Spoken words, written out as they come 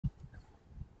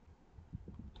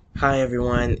Hi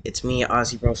everyone, it's me,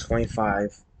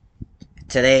 OzzieBros25.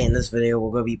 Today in this video we're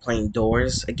going to be playing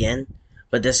Doors again,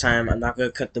 but this time I'm not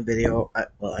going to cut the video,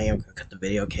 well I am going to cut the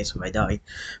video in case if I die,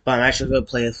 but I'm actually going to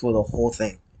play it for the whole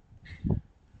thing.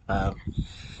 Um,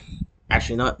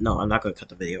 Actually no, I'm not going to cut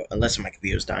the video, unless my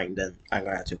computer's dying, then I'm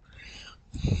going to have to.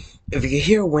 If you can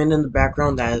hear wind in the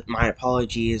background, that my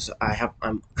apologies.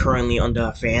 I'm currently under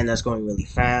a fan that's going really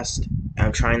fast.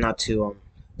 I'm trying not to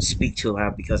speak too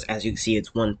loud because as you can see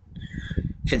it's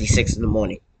 1:56 in the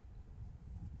morning.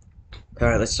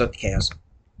 Alright, let's start the chaos.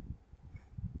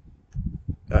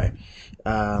 Alright.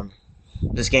 Um,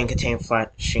 this game contains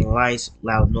flashing lights,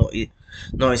 loud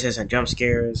noises, and jump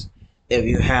scares. If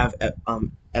you have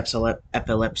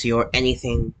epilepsy or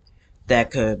anything that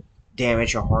could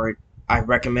damage your heart, I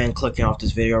recommend clicking off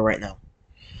this video right now.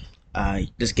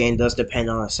 This game does depend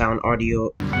on sound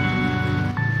audio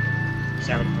and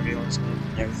stuff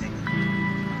and everything.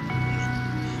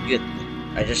 Good.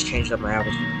 I just changed up my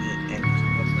avatar a bit and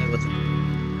we'll play with it.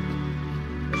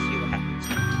 Let's see what happens.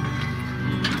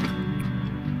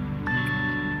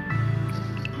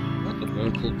 Not the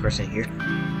one cool person here.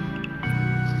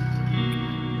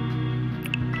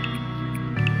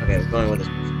 Okay, we're going with this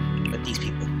person. With these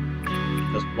people.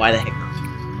 Because why the heck not?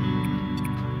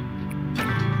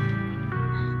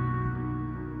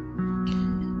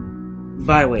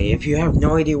 By the way, if you have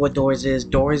no idea what Doors is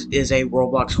a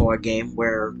Roblox horror game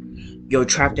where you're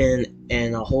trapped in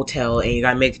a hotel and you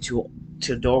gotta make it to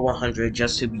door 100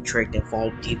 just to be tricked and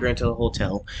fall deeper into the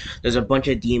hotel. There's a bunch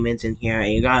of demons in here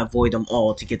and you gotta avoid them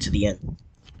all to get to the end.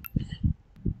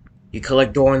 You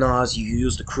collect doorknobs, you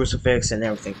use the crucifix and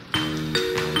everything.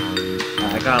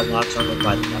 I got a lot, so I'm gonna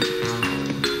buy the box.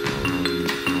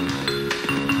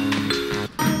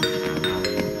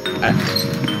 I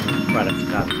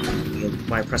forgot.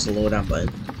 When I press the load down button,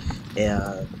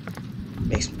 it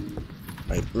makes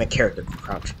my character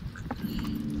crouch.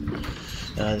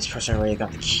 This person already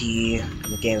got the key, and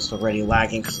the game's already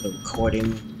lagging because of the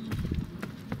recording.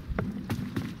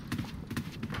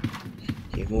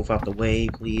 Can you move out the way,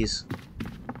 please?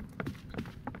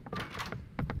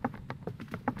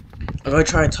 I'm gonna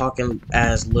try talking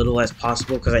as little as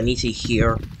possible because I need to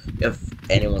hear if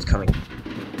anyone's coming.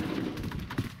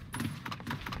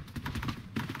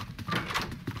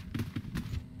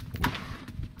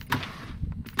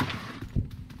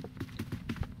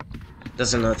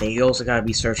 That's another thing. You also gotta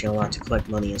be searching a lot to collect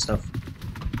money and stuff.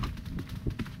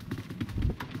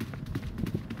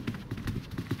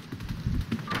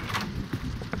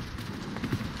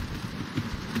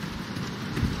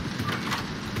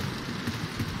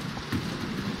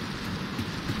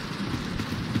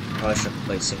 Probably should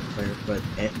play single player, but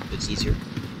it's easier.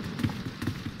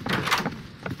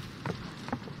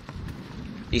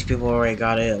 These people already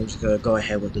got it. I'm just gonna go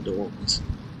ahead with the door opens.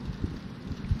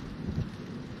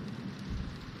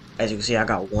 As you can see, I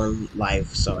got one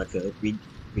life, so I could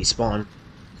respawn.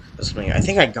 I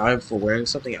think I got it for wearing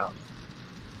something out.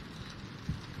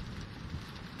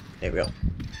 There we go.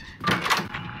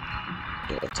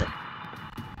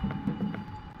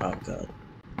 Oh god.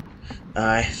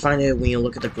 I find it when you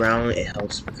look at the ground, it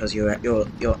helps because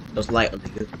there's light under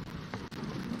you.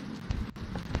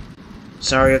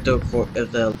 Sorry if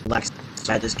the lag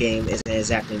side this game isn't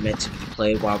exactly meant to be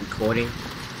played while recording.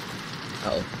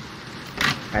 Uh-oh.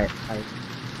 Alright.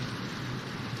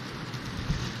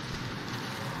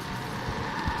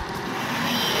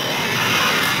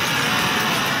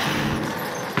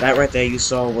 That right there you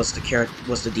saw was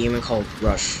the demon called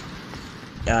Rush.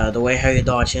 The way how you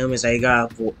dodge him is that you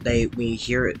gotta when you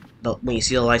hear it, when you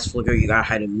see the lights flicker, you gotta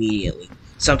hide immediately.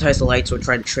 Sometimes the lights will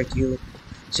try to trick you,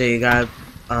 so you gotta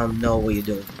know what you're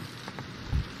doing.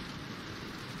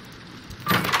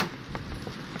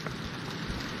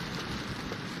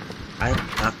 I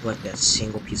have not collected a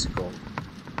single piece of gold.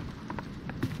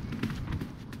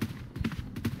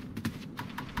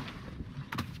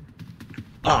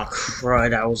 Oh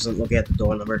crud, I wasn't looking at the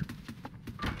door number.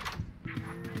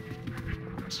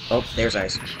 Oh, there's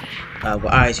eyes. With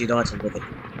eyes, you don't have to look at it.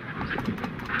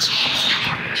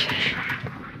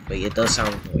 But it does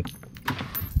sound annoying.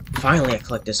 Finally, I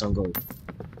collected some gold.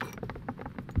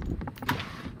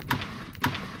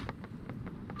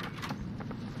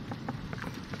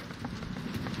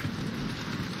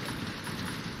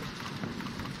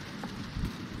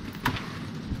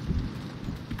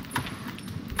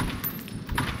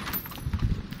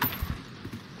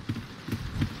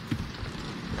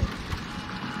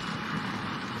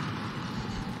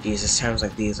 Jesus, times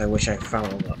like these, I wish I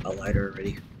found a lighter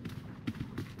already.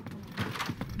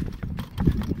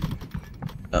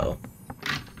 Uh-oh.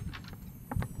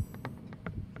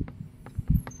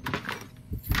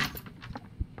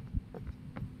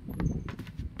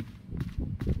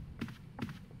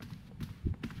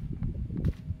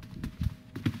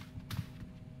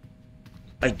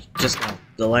 Like, just now,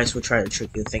 the lights will try to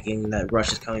trick you thinking that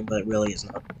Rush is coming, but it really is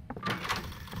not.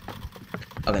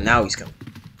 Okay, now he's coming.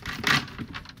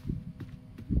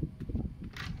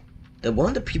 Did one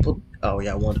of the people... Oh,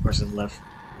 yeah, one of the person left.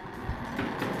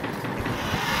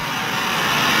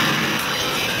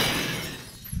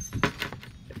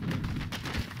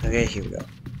 Okay, here we go.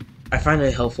 I find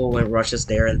it helpful when Rush is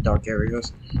there in dark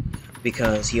areas,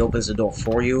 because he opens the door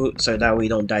for you, so that way you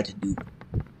don't die to dupe.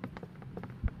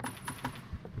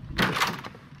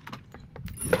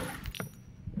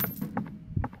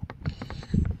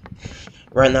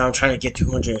 Right now I'm trying to get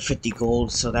 250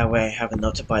 gold, so that way I have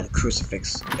enough to buy the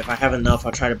crucifix. If I have enough,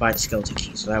 I'll try to buy the skeleton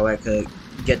key, so that way I could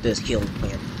get this healing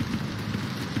plan.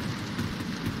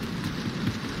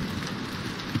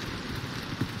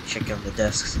 Check out the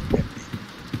desks and everything.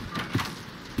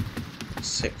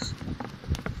 6.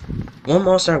 One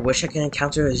monster I wish I could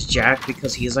encounter is Jack,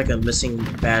 because he's like a missing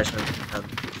badge.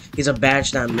 He's a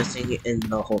badge that I'm missing in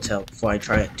the hotel before I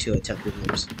try to attempt the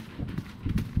rooms.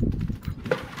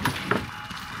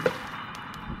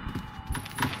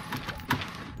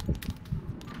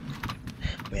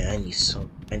 Man,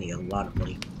 I need a lot of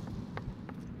money.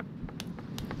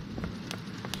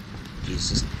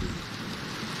 Jesus.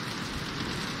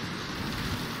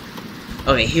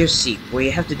 Okay, here's Seek. What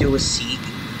you have to do with Seek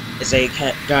is that you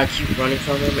gotta keep running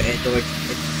from him, and if you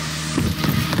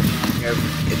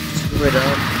screw it up,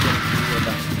 you screw it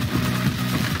up.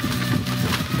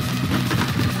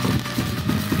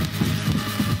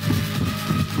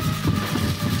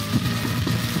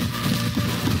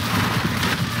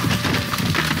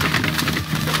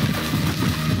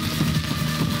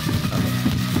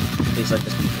 Please let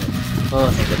this be good. Oh,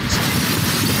 thank goodness.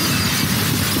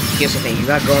 Here's the thing, you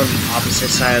gotta go on the opposite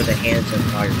side of the hands and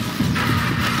fire.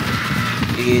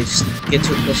 If you get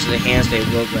too close to the hands, they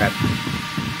will grab you.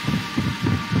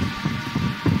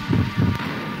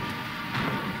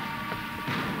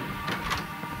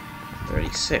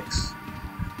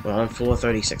 We're on floor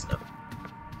 36 now.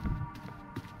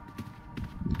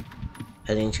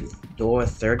 Heading to door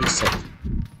 37.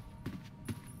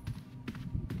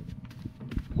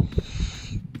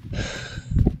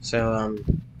 So,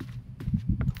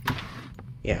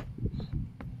 yeah.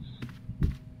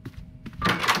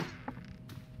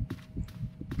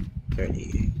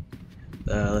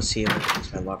 Let's see if I can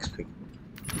use my locks quick.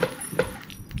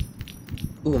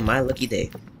 Ooh, my lucky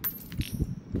day.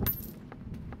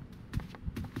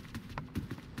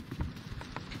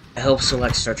 I hope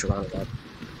select starts around about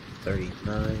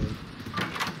 39,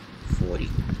 40.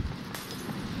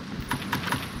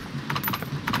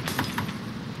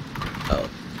 Oh,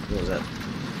 what was that?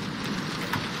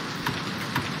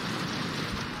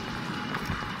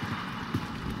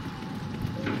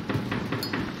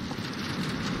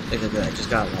 Look at that, I just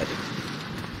got lighted.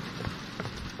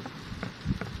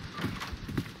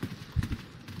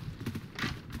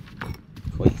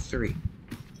 .3.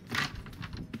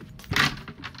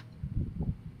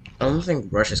 I don't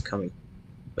think Rush is coming,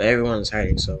 but everyone is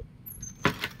hiding, so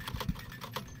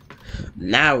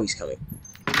now he's coming.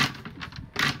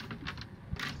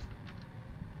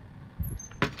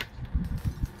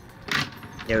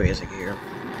 There he is, I can hear him.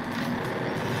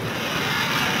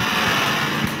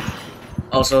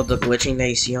 Also, the glitching that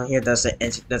you see on here, that's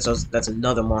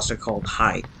another monster called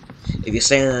Hide. If you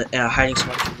stay in a hiding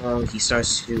spot too long, he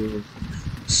starts to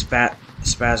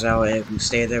spaz out, and if you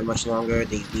stay there much longer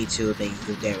than you need to, then you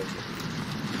do damage it.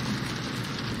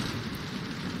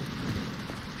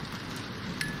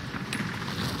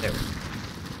 There we go.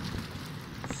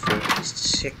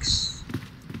 46.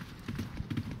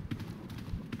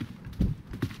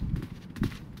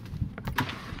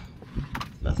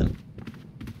 Nothing.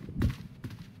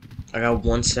 I got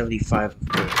 175 of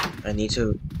gold. I need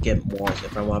to get more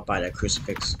if I want to buy that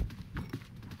crucifix.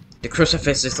 The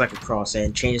crucifix is like a cross,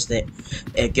 and changes that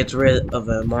it gets rid of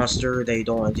a monster that you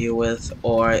don't want to deal with,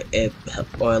 or it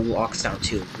locks down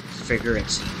two. Figure and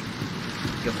Seek.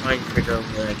 You'll find Figure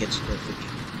when I get to the video.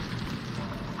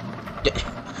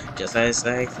 Just as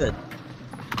I said.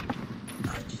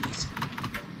 Oh, jeez.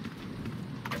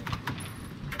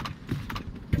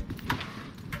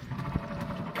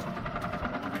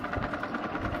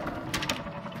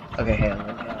 Okay, hey, I'm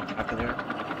gonna get on top of there.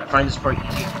 I find this part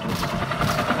easy.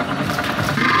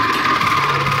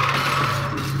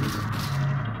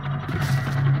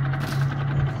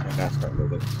 I gotta start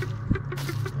moving.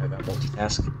 I got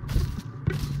multitask.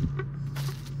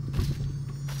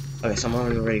 Okay,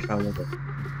 someone already found one.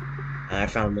 And I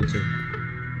found one too.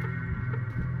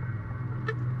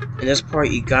 In this part,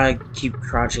 you gotta keep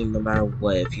crouching no matter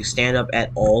what. If you stand up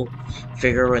at all,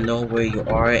 Figure will know where you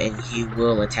are and he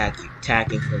will attack you.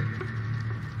 Attack and kill you.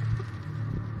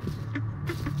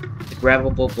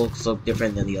 grabbable books look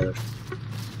different than the others.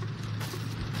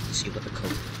 Let's see what the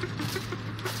code.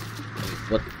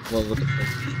 What would the code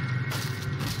be?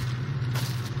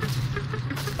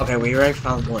 Okay, we already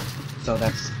found one, so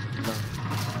that's.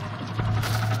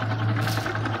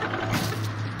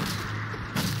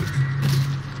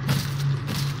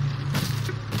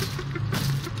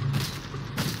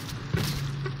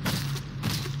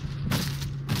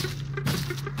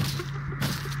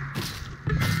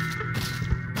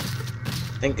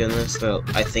 Thank goodness that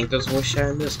I think there's voice chat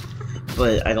in this,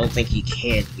 but I don't think he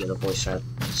can hear the voice chat,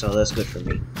 so that's good for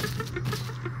me.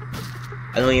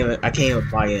 I can't even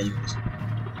buy it anyways.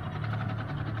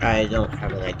 I don't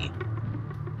have an ID.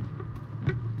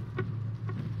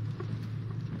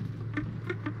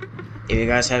 If you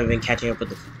guys haven't been catching up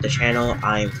with the channel,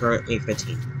 I am currently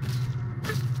 15.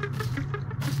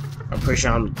 I'm pretty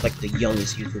sure I'm like the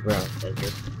youngest YouTuber out there.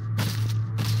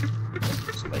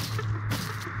 So, like,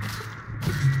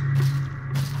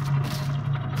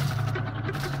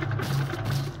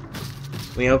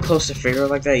 when you're close to figure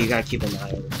like that, you gotta keep an eye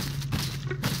on it.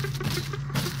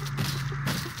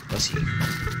 Let's see.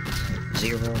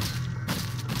 0. 3.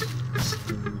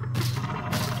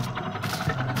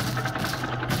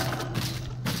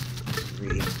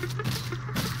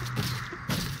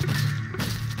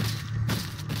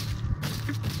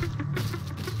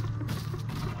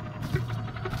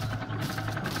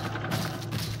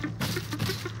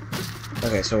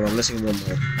 Okay, so we're missing one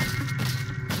more.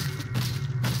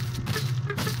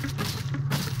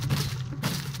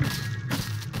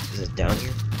 Is it down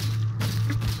here?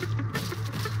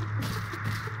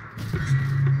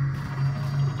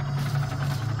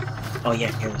 Oh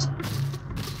yeah, here it is.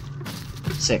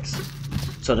 6.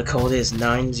 So the code is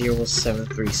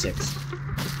 90736.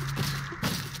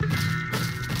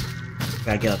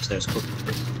 Gotta get upstairs quickly.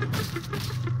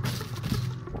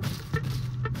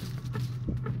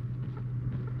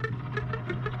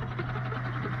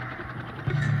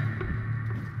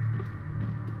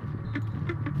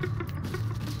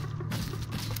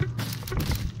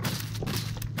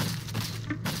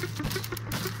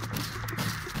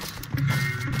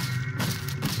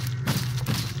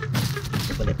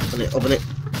 Open it.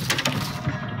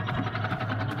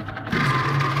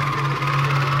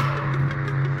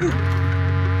 Ooh.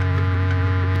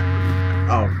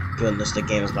 Oh goodness, the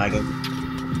game is lagging.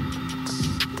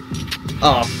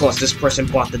 Oh, of course, this person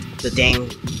bought the dang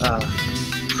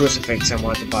crucifix I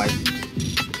wanted to buy.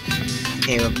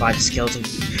 Can't even buy the skeleton.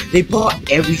 They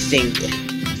bought everything.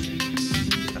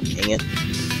 Oh, dang it.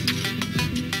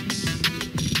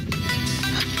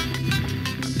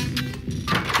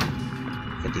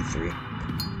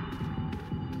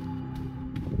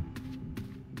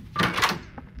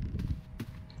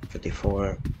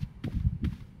 $54,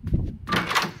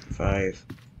 5.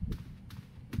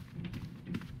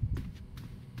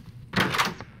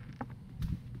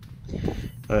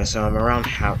 Okay, so I'm around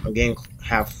half. I'm getting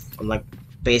half. I'm like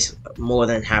more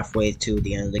than halfway to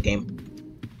the end of the game.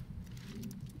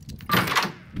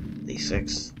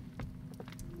 56,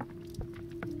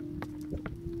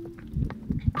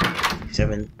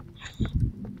 7.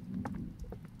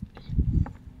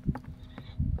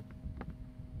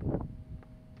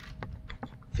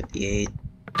 58,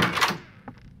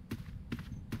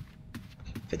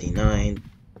 59,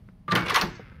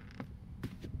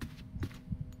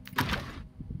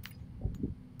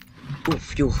 ooh,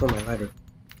 fuel for my lighter.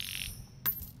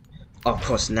 Oh, of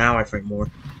course, now I find more.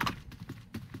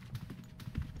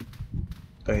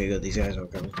 Okay, good, these guys are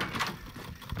coming.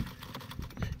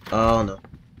 Oh no.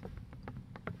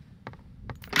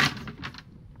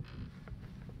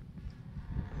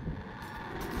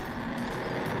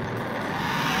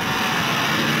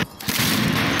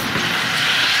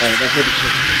 Alright, that's really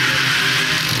cool.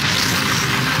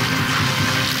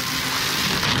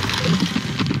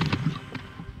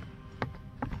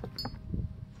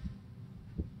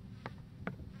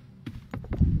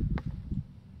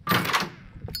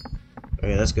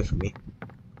 Okay, that's good for me.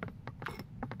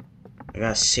 I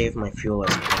gotta save my fuel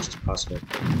as much as possible.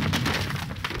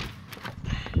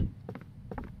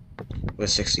 We're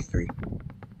 63.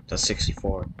 That's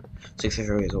 64.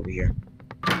 63 is over here.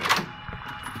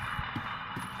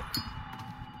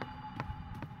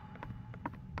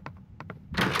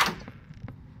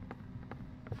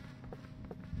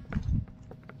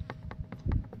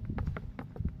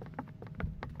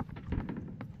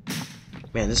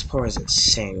 Man, this part is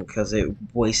insane because it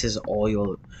wastes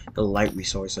all the light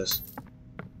resources.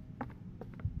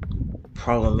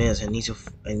 Problem is, I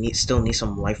still need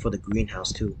some light for the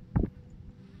greenhouse too.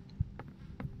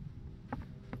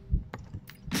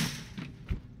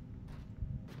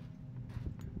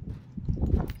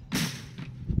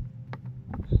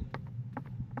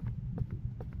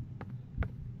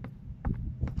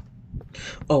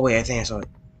 Oh wait, I think I saw it.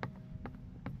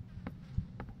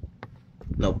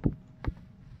 Nope.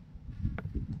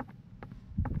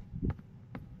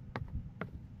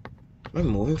 Am I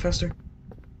moving faster?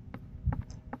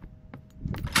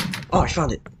 Oh, I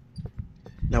found it.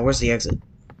 Now where's the exit?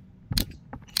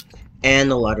 And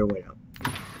the ladder went out.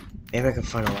 Maybe I can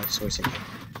find a light source in here.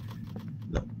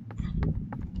 Nope.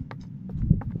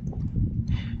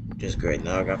 Just great.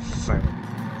 Now I got fire.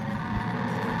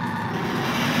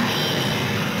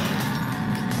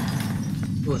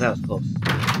 Ooh, that was close.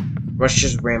 Rush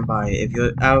just ran by. If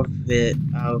you're out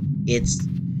of its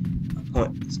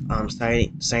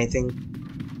side thing,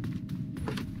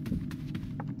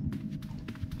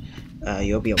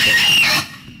 you'll be okay.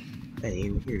 I didn't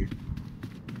even hear you.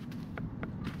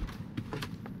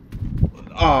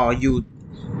 Oh, you.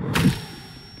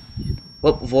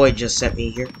 Well, Void just sent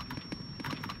me here.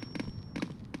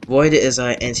 Void is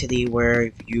an entity where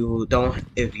if you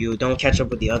don't catch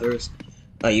up with the others,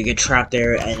 you get trapped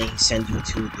there and he sends you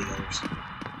to the others.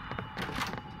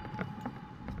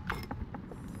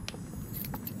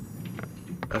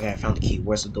 Okay, I found the key.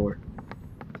 Where's the door?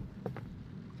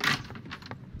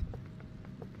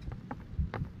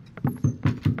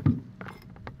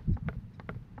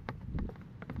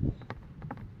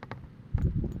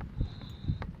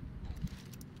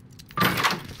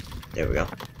 There we go.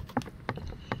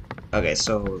 Okay,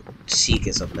 so Seek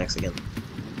is up next again.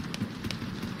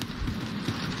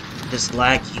 This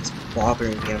lag keeps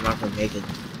bothering me. I'm not gonna make it.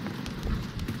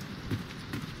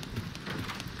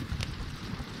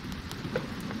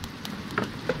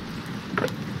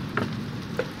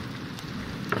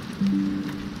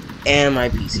 And my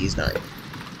PC is dying.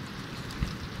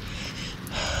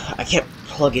 I can't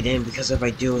plug it in because if I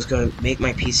do, it's gonna make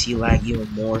my PC lag even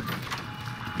more.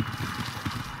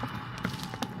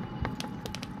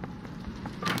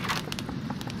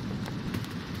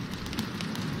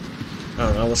 I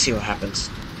don't know, we'll see what happens.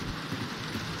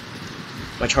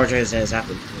 My charger is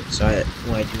after food, so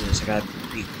what I do is I gotta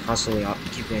be constantly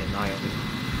keeping an eye on it.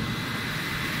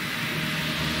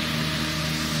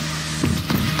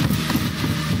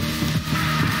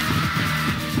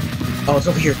 Oh, it's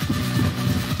over here.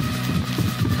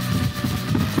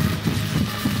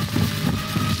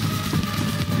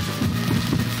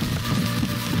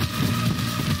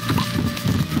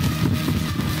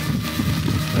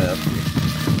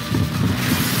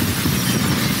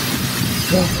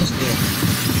 Go, close to the end.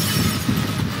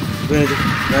 We're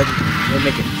gonna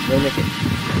make it. We'll make it.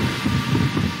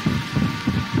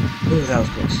 Ooh, that was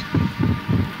close.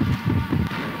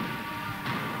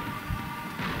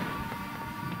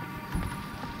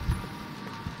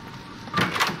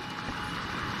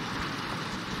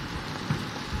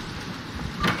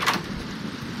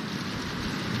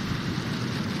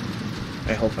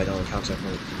 I hope I don't encounter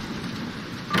her.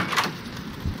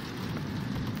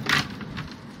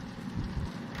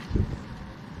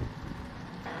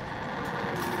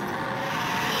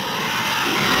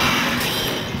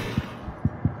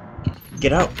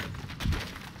 Get out!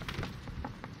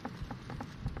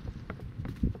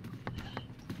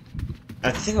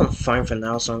 I think I'm fine for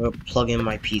now, so I'm gonna plug in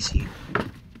my PC.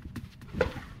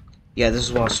 Yeah, this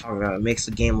is what I was talking about. It makes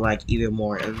the game lag even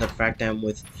more, and the fact that I'm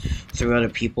with 3 other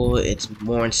people, it's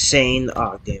more insane.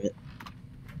 Oh, damn it.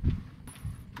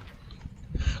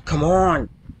 Come on!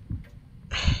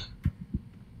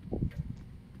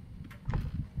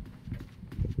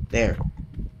 There.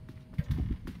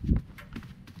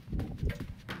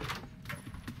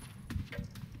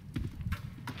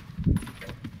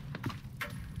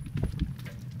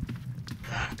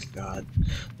 Oh, God.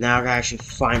 Now I gotta actually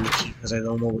find the key because I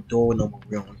don't know what door number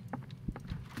we're on.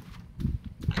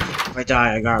 If I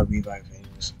die, I gotta revive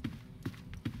things.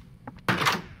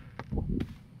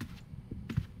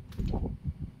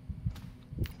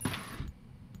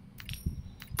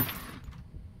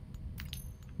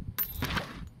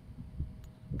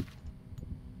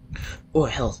 Oh,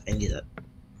 health. I need that.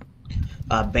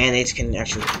 Band-aids can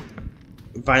actually...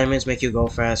 Vitamins make you go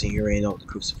fast, and you already know what the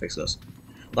crucifix does.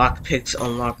 Lock picks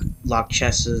unlock lock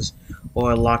chests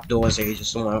or lock doors that you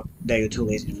just don't want, that you're too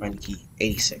lazy to find the key.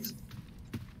 86.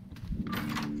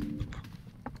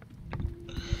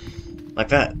 Like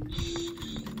that.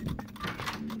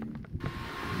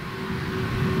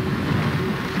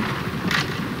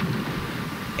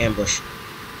 Ambush.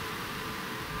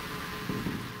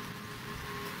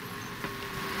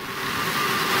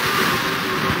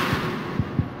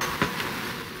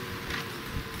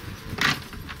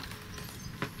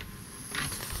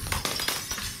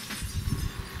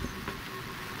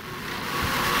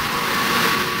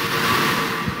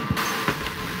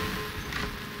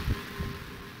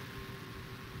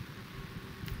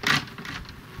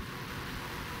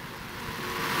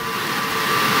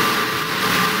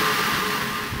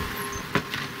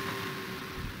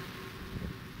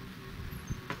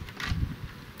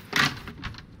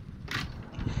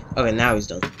 Okay, now he's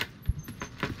done.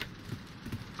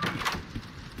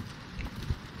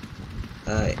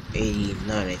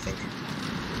 89, I think.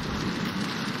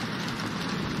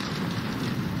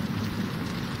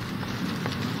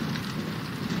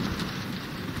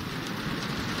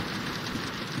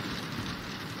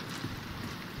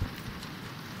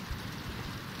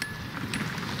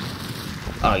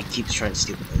 Oh, he keeps trying to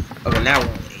steal it. Okay, now we're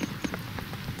on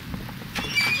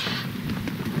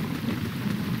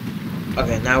 8.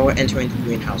 Okay, now we're entering the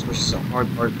greenhouse, which is a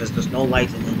hard part because there's no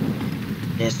light in it,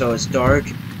 and so it's dark.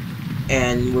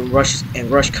 And when rush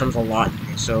comes a lot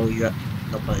here, so you have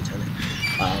no pun intended.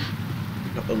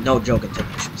 No joke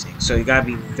intended, I should say. So you gotta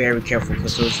be very careful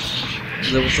because those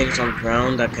little things on the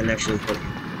ground that can actually hurt you.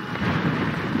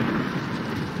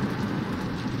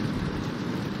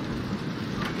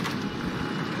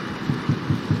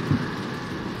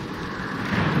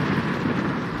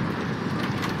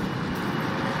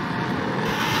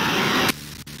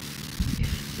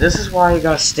 This is why you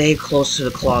gotta stay close to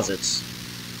the closets.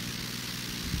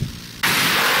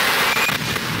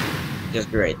 Just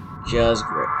great. Just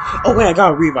great. Oh wait, I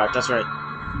got a revive, that's right.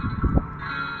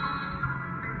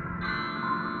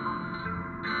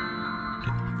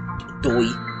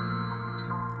 Doi.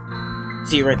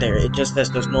 See right there, it just says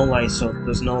there's no light, so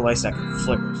there's no lights that can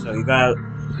flicker. So you gotta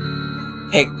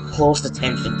pay close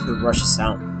attention to Rush's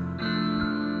sound.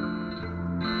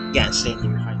 Yeah, and stay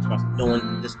near your hiding spots. No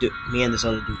one, this dude, me and this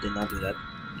other dude did not do that.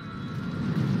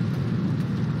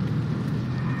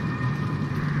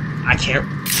 I can't.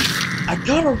 I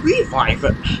got a revive,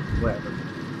 but whatever.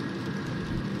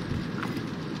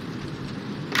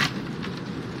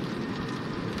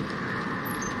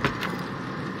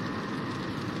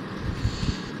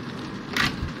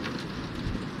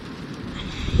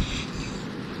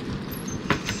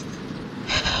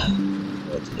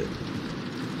 What to do?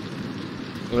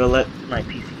 I'm gonna let my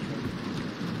PC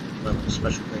run a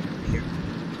special thing over here.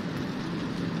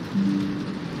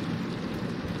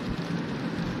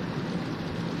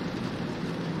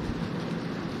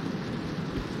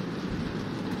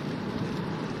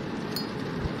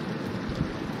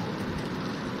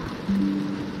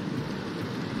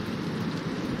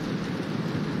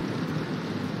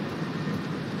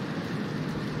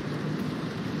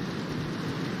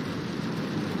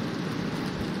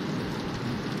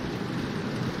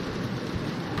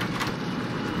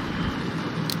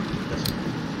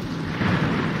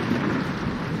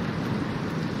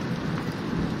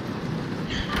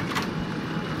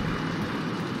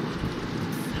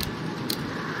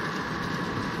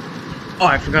 Oh,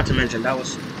 I forgot to mention, that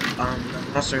was, the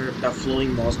monster, that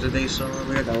floating monster they saw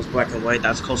earlier, that was black and white,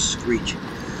 that's called Screech.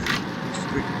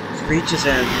 Screech is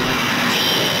the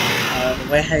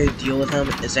way how you deal with him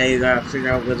is that you gotta figure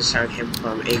out where the sound came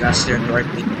from, and you gotta stare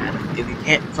directly at him. If you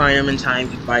can't find him in time,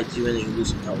 he bites you and then you lose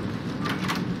some health.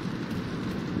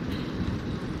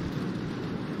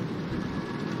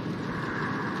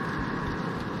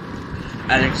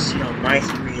 As you can see on my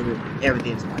screen,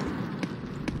 everything's light.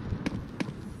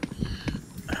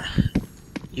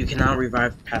 You cannot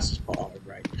revive past this part. Oh,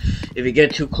 right. If you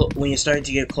get too close, when you're starting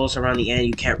to get close around the end,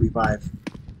 you can't revive.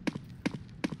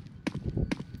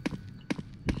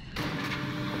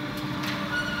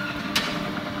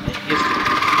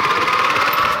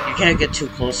 You can't get too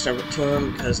close to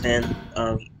him because then,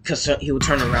 because he will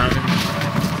turn around.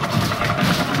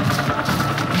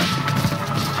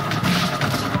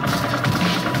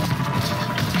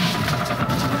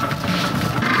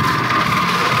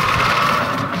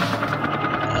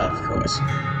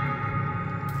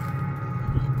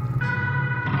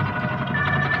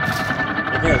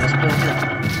 Okay, let's pull him.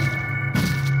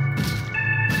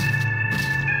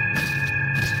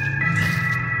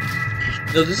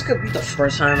 So this could be the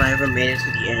first time I ever made it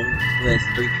to the end with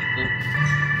 3 people.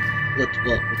 With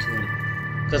 2.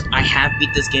 Because I have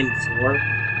beat this game before.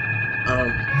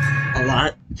 A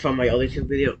lot from my other 2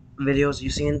 videos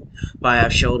you've seen. But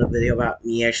I've showed a video about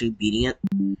me actually beating it.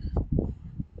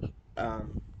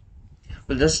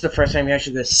 But this is the first time you're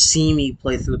actually going to see me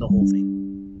play through the whole thing.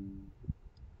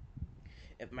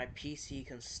 If my PC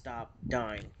can stop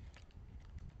dying.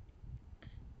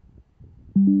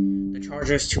 The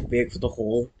charger is too big for the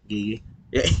hole. Yeah.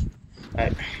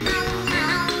 Alright.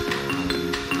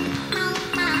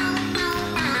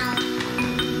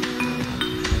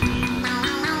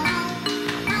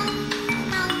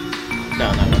 No,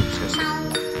 I'm just gonna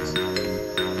stick with that.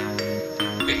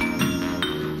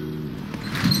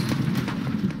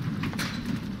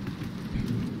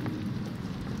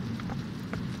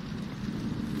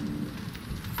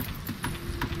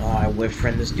 I would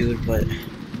friend this dude, but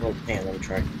well, damn, let me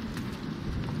try.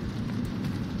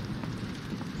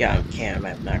 Yeah, I can't. I'm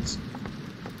at max.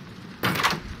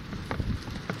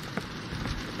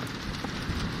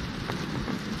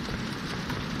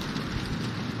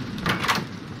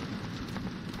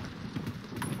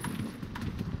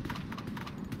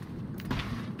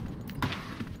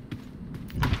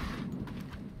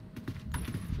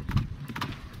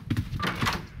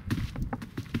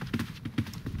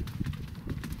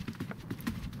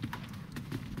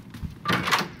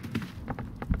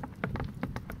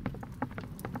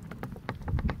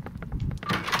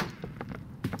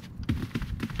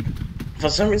 For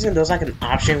some reason, there's like an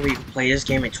option where you can play this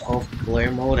game in 12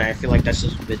 player mode, and I feel like that's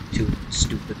just a bit too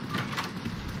stupid.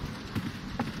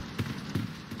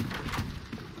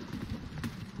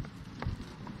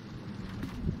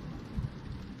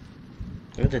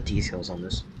 Look at the details on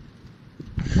this.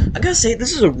 I gotta say,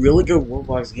 this is a really good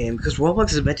Roblox game because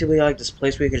Roblox is meant to be like this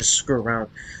place where you can just screw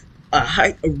around.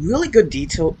 A really good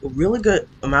detail, a really good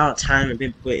amount of time has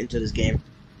been put into this game.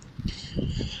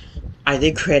 I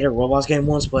did create a Roblox game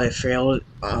once, but it failed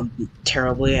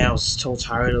terribly. And I was so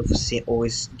tired of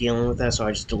always dealing with that, so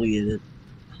I just deleted it.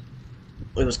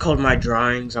 It was called My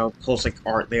Drawings. I would post like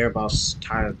art there, but I was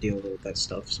tired of dealing with that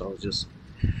stuff, so I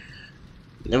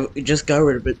just got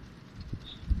rid of it.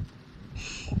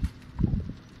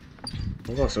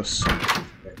 Roblox was so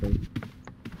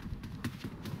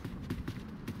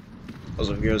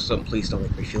also, if you're something, please don't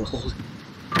make me feel old.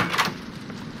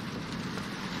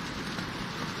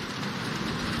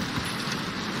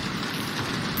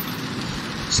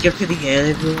 Skip to the end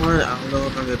if you want. I don't know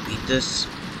if I'm gonna beat this.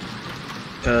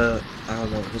 I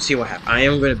don't know. We'll see what happens. I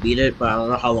am gonna beat it, but I don't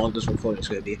know how long this recording is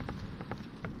gonna be.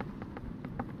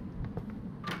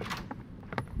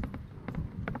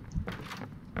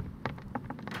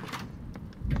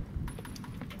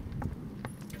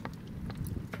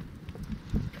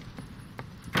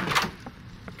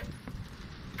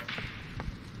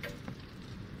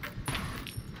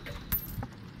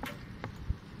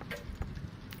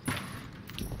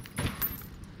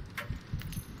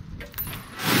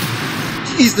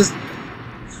 Jesus.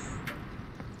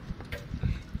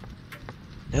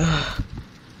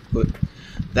 But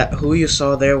that who you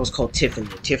saw there was called Tiffany.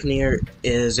 Tiffany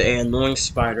is an annoying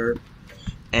spider,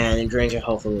 and it drains your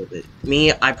health a little bit.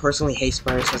 Me, I personally hate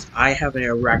spiders because I have an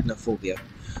arachnophobia,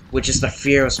 which is the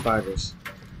fear of spiders.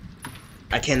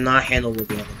 I cannot handle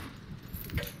looking at them.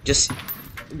 Just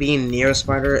being near a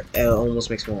spider, it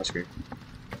almost makes me want to scream.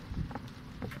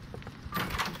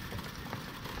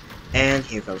 And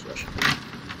here comes Russia.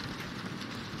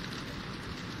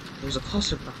 There's a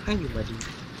cluster behind you, my dude.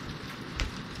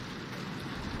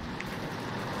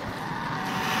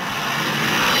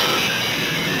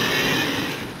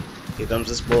 Here comes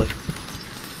this boy.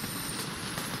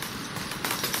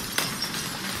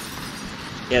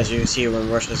 Yeah, as you can see,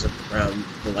 when Russia's around,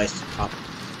 the lights pop.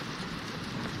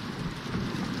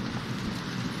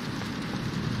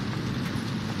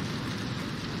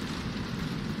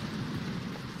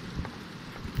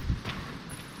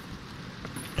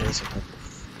 And it's a purple.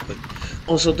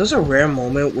 Also, there's a rare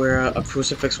moment where a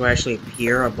crucifix will actually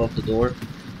appear above the door.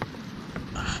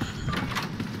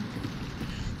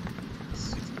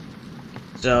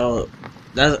 So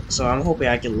I'm hoping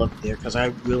I can look there because I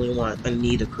really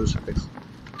need a crucifix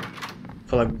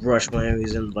for like rush when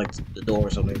he's in like the door or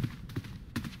something.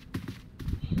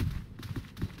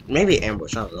 Maybe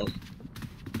ambush, I don't know.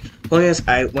 Point is,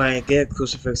 when I get a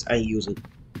crucifix, I use it.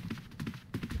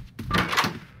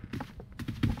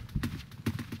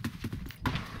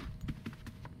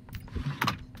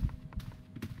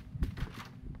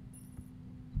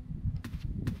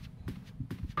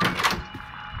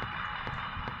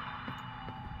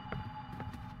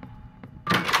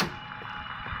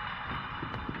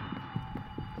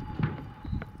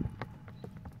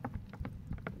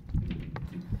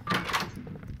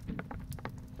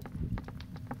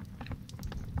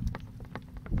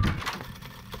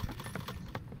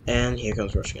 And here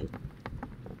comes Rush again.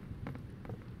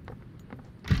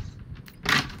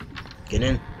 Get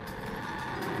in.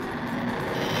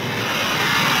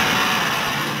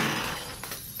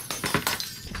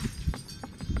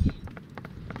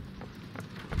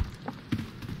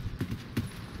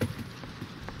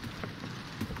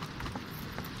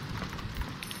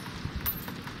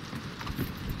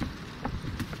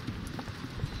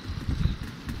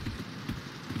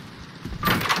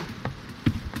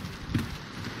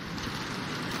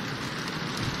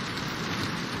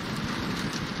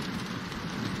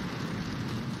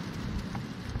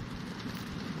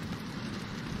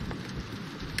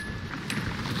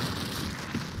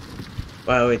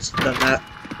 Well, it's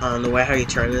the way how you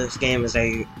turn this game is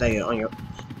that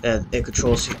it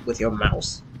controls with your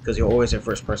mouse. because you're always in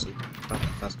first person. Oh,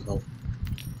 that's cool.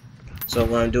 So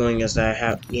what I'm doing is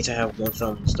that need to have one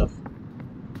thumb and stuff.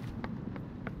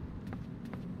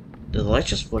 Did the light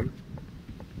just flare?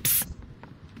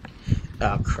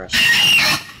 Oh, crap.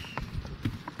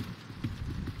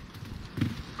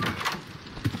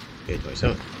 Okay,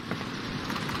 27.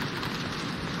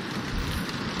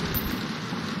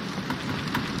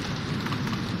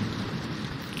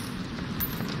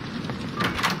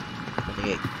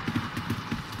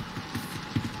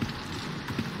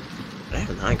 I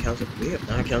have 9 counts of, we have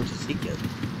 9 counts of seek yet.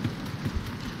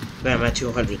 But I'm at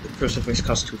 200. The crucifix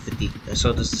costs 250, and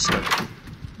so does the skeleton.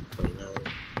 29.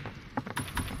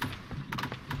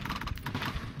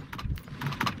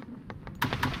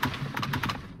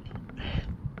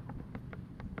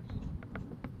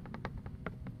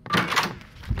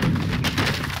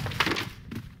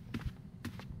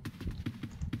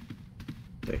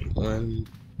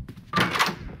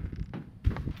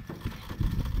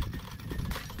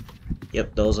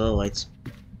 Yep, those are the lights.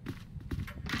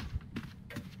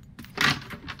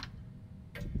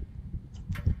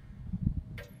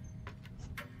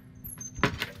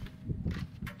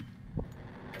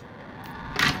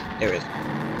 There it is.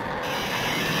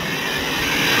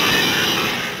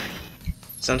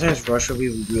 Sometimes Rush will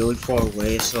be really far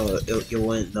away, so you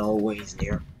wouldn't know when he's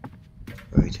near.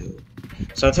 Right, too.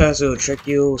 Sometimes it will trick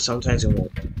you, sometimes it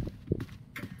won't.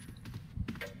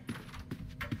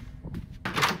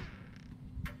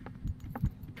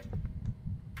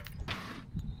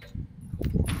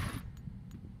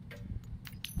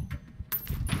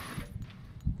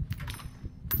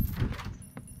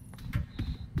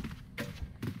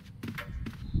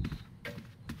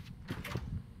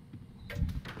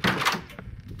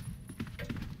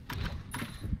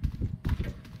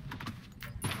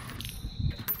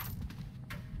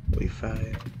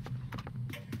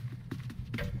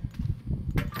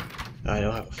 I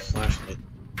don't have a flashlight.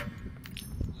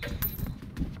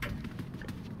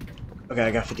 Okay,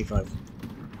 I got 55.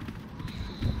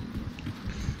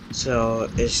 So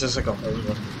it's just like a whole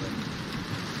lot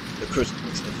of the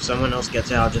crucifix. If someone else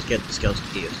gets it, I'll just get the skeleton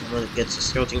key. If someone gets the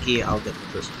skeleton key, I'll get the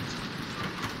crucifix.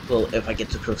 Well, if I get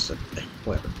the crucifix,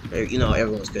 whatever. You know,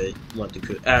 everyone's gonna want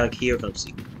the key or come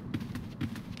see.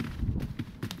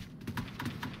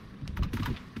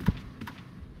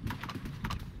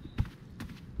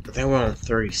 I think we're on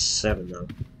 37 now.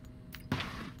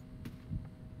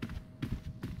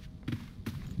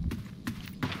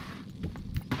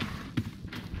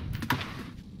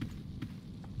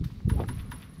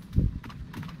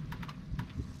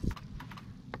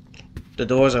 The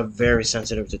doors are very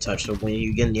sensitive to touch, so when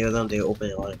you get near them, they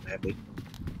open automatically.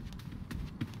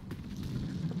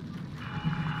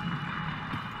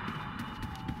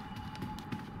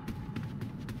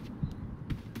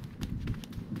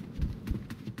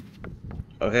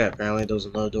 Okay, apparently there's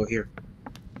another door here.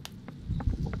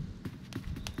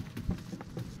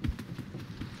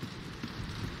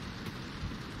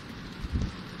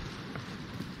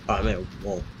 Oh, I mean,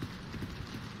 whoa.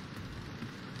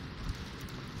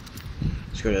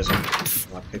 Screw this.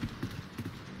 Lockpick.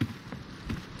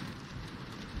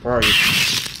 Where are you?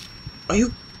 Are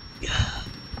you?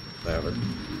 Whatever.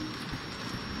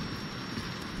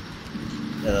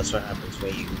 Yeah, that's what happens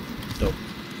when you don't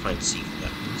find C for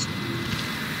that reason.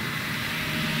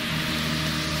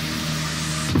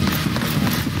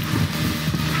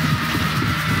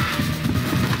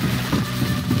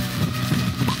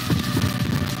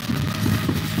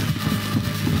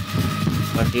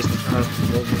 Like these cars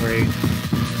moving right.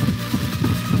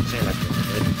 Saying that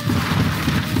good.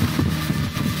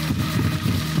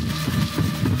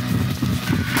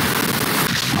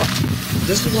 Oh,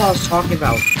 this is what I was talking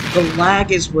about. The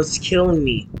lag is what's killing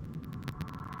me.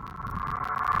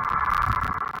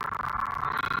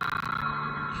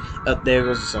 There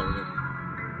goes the song.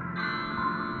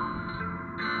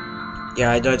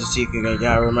 Yeah, I died to see you again.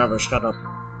 Yeah, I remember. Shut up.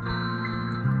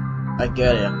 I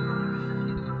get it.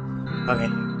 Okay,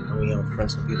 let me friend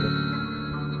some people.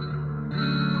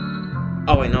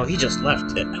 Oh wait, no, he just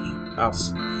left it. I'll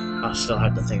still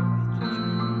have the thing.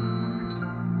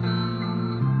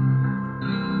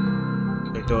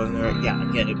 They're doing there. Yeah, I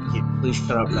get it. Please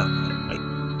shut up now.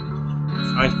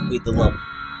 I'm trying to complete the level.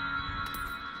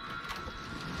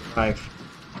 5.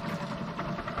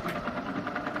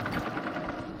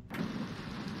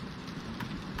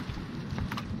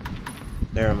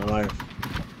 There, I'm alive.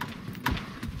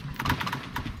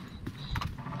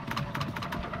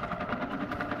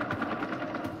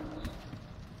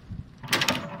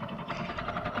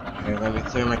 Okay, let me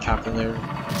clear my calculator.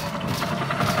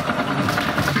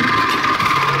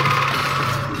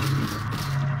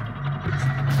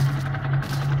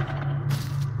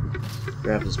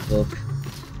 Grab this book.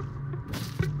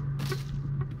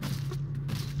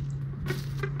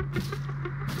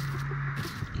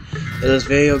 If this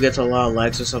video gets a lot of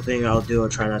likes or something, I'll do a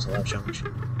try not to laugh challenge.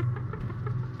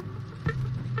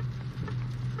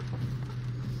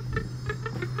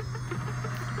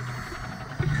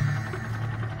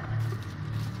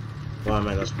 Well, I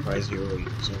might not surprise you really,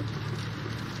 so.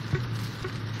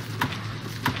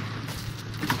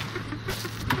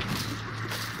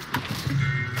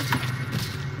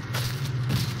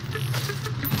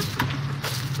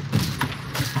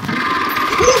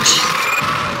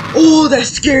 Oh, that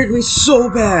scared me so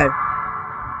bad.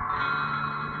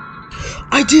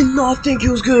 I did not think he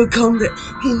was gonna come there.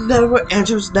 He never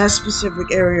enters that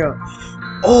specific area.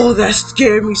 Oh, that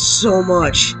scared me so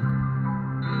much.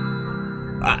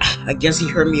 I guess he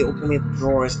heard me opening the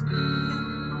drawers.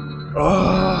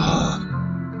 Oh.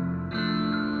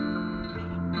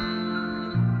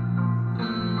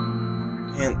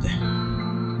 And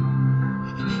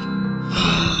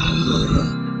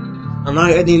I'm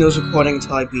not ending this recording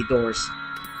until I beat doors.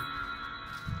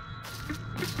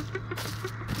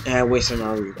 And I wasted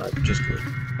my revive, which is good.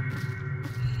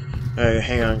 Alright,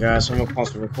 hang on guys, I'm gonna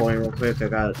pause the recording real quick, I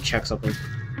gotta check something.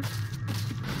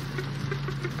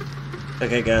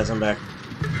 Okay guys, I'm back.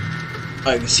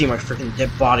 Oh, you can see my freaking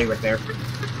dead body right there.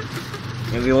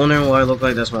 If you're wondering what I look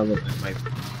like, that's what I look like.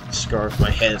 My scarf, my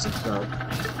head is in the ground.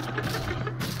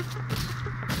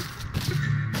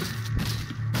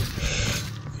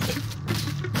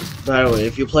 By the way,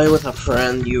 if you play with a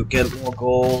friend, you get more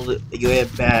gold, you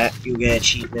get you get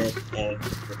achievement, and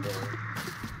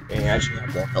you actually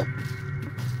have more health.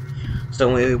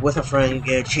 So when you're with a friend, you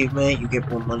get achievement, you get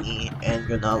more money, and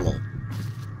you're not alone.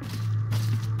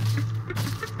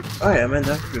 Alright, I'm in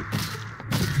that group.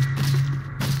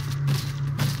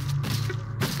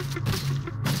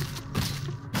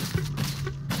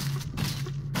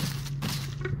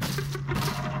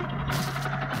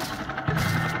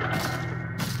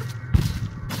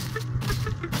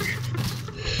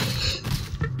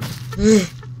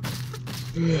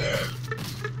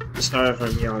 Sorry if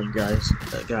I'm yelling, guys.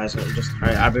 Guys, I'm just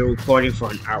tired. I've been recording for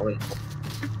an hour now.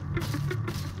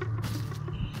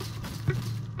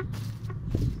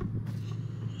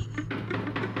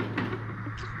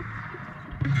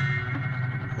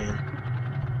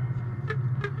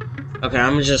 Okay,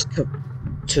 I'm gonna just cut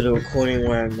to the recording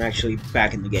where I'm actually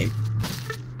back in the game.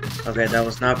 Okay, that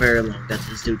was not very long that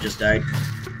this dude just died.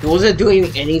 He wasn't doing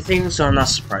anything, so I'm not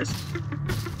surprised.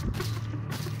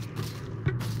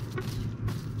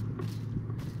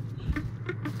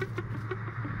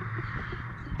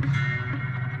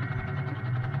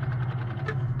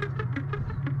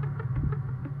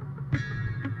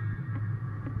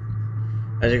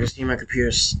 As you can see, my computer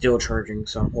is still charging,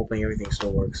 so I'm hoping everything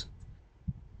still works.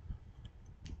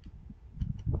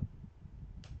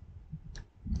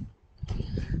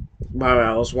 By the way,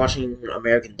 I was watching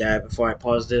American Dad before I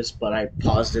paused this, but I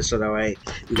paused this so that way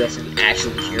you guys can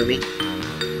actually hear me.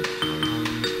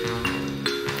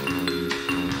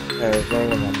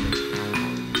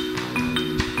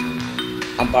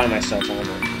 I'm by myself, I don't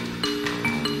know.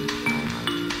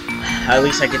 At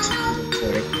least I get to do the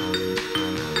recording.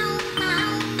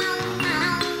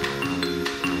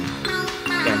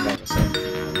 Yeah, I'm by myself.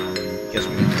 Guess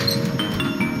what?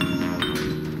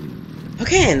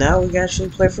 Okay, now we can actually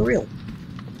play for real.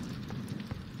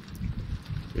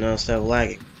 No, instead of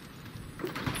lagging.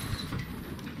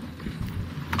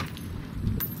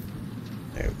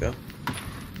 There we go.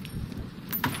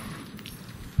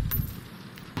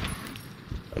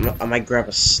 I might grab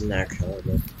a snack,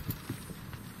 however.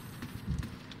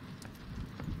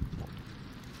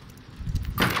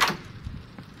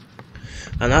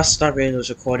 I'm not stopping this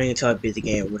recording until I beat the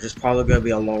game, which is probably going to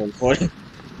be a long recording.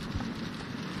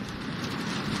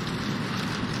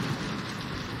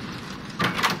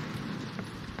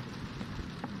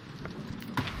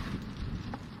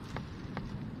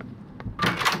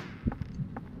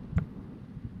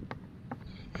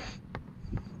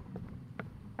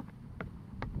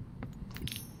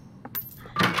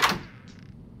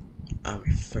 Oh,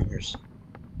 my fingers.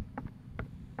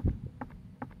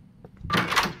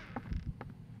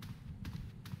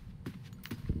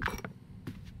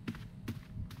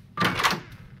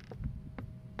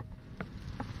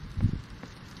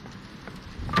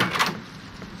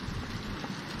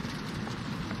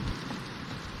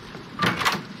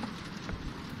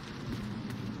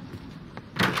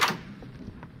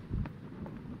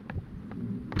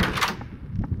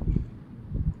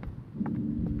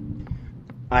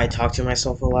 I talk to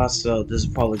myself a lot, so this is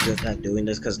probably good that I'm doing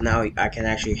this, because now I can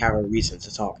actually have a reason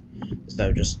to talk, instead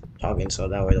of just talking, so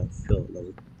that way I don't feel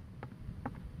alone.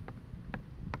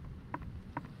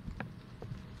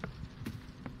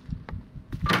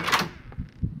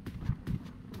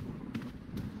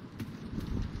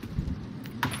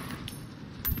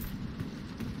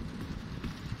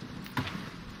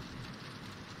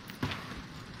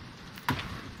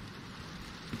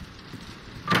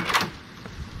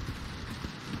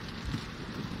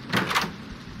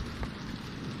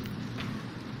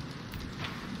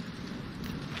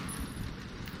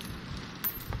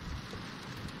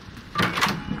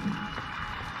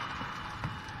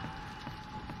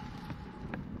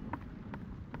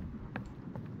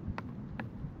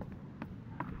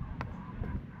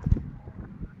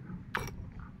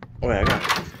 Oh wait, I got it.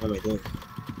 What am I doing?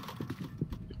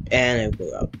 And it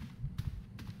blew out.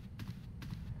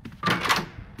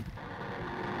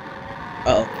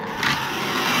 Uh oh.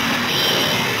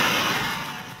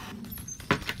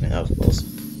 Man, that was close.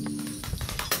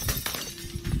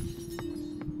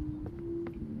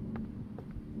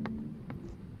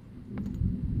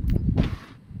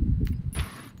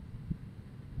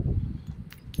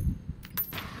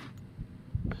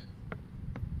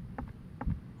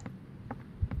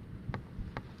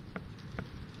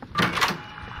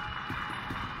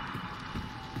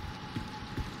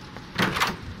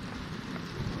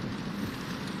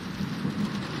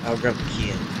 I'll grab the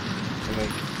key and I'm gonna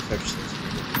fetch this.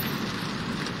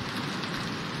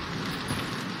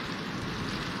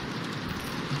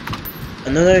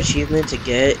 Another achievement to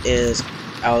get is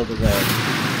out of the way.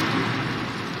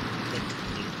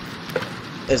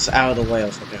 It's out of the way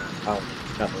or something. I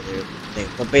forgot the weird thing.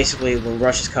 But basically, when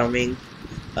Rush is coming,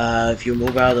 if you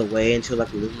move out of the way into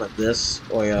like a room like this,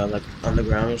 or like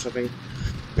underground or something,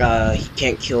 he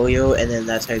can't kill you, and then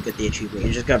that's how you get the achievement.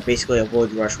 You just gotta basically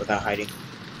avoid Rush without hiding.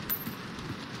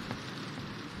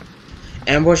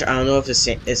 Ambush, I don't know if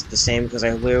it's the same because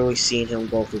I literally seen him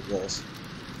go through walls.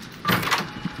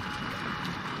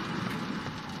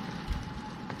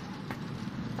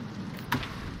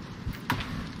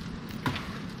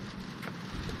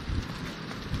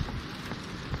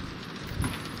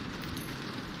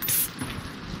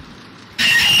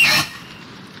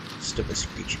 Stupid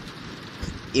screech.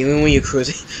 Even when you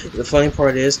the funny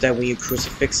part is that when you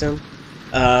crucifix him,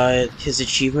 his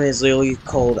achievement is literally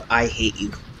called "I hate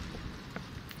you."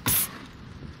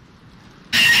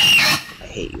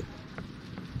 I hate you.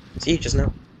 See, just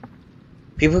now.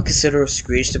 People consider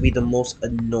Screech to be the most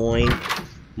annoying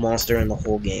monster in the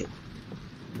whole game.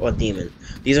 Or demon.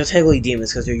 These are technically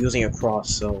demons because they're using a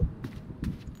cross, so.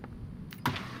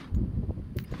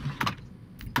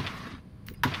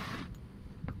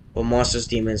 But monsters,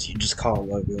 demons, you just call them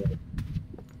whatever you want.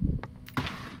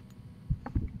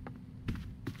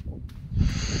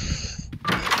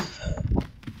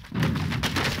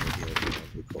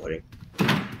 Recording.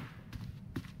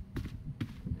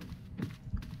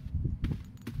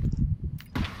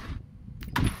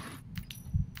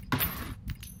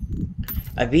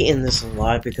 I've beaten this a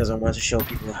lot because I want to show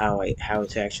people how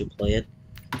to actually play it.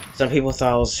 Some people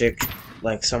thought I was sick,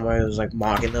 like somebody was like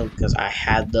mocking them because I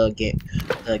had the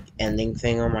ending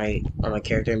thing on my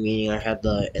character, meaning I had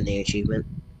the ending achievement.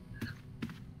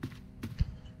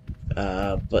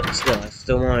 But still, I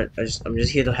still want. I'm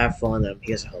just here to have fun. I'm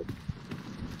here to help.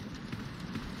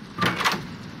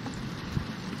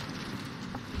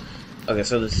 Okay,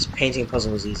 so this painting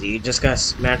puzzle is easy. You just gotta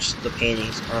match the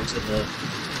paintings onto the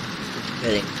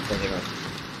painting.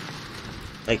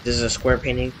 Like this is a square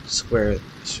painting, square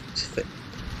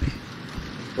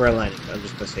lining. I'm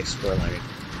just gonna say square lining.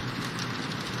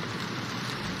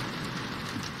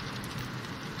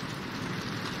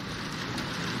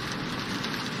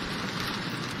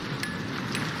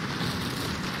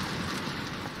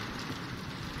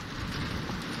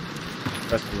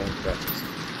 Press the long buttons.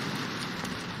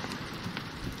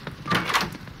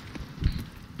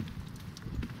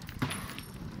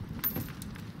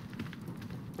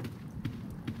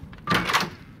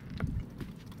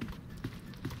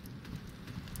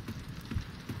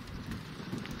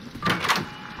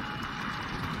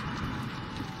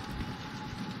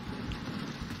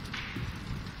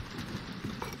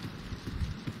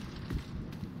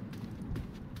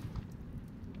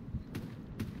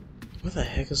 What the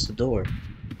heck is the door?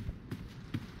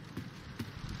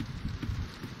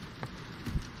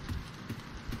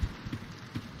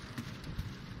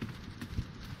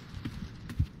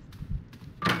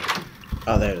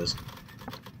 Oh, there it is.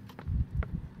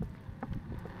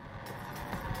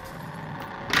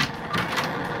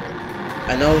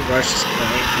 I know Rush is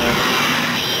coming,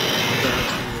 but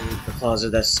I'm going to the closet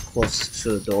that's closest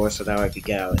to the door so that way I can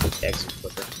get out and exit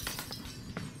quicker.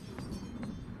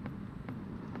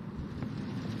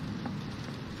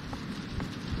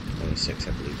 26,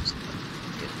 I believe.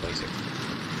 Yeah, 26.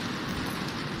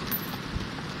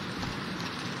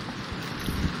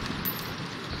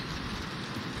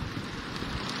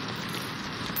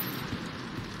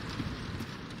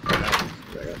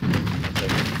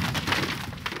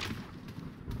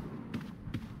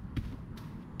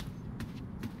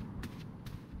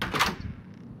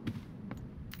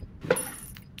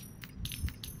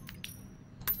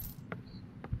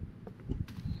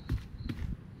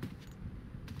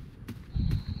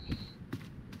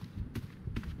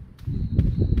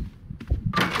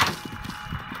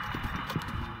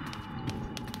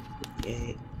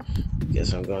 Okay,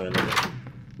 guess I'm going.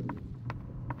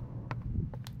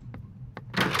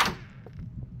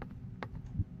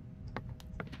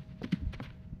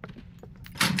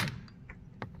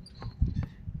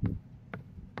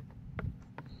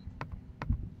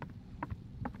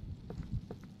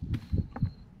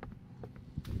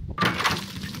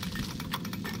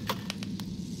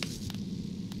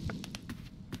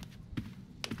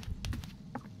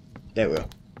 There we go.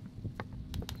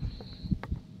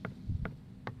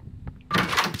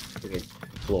 Okay,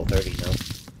 floor 30 now.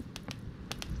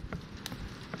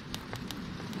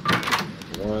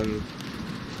 One.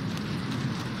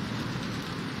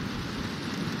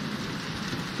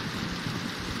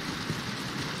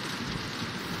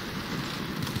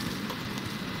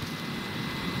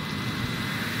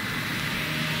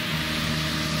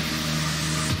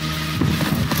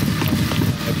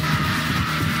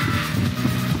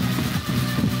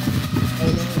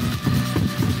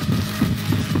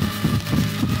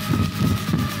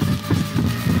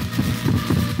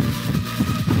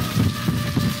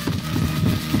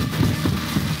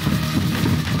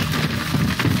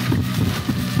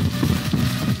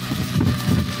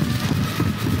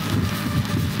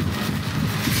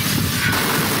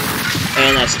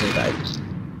 And I still died.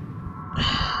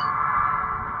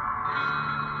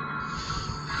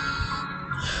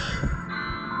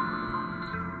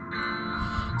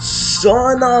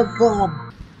 Son of a...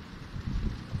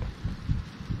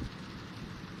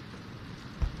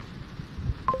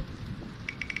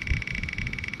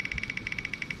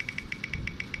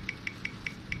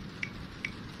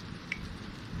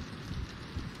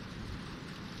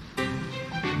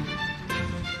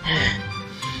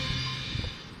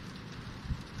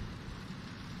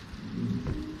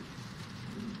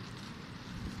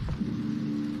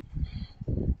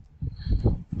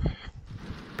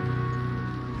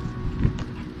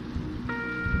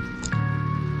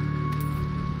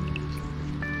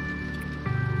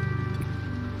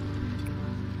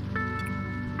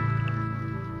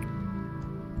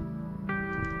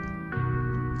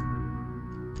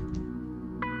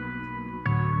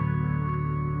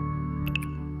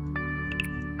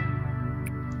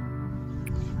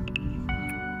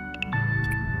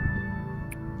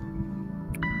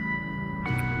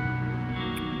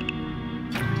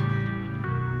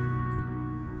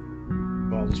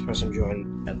 Well, this person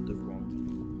joined at the wrong.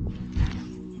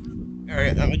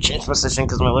 Alright, I'm gonna change position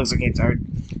because my legs are getting tired.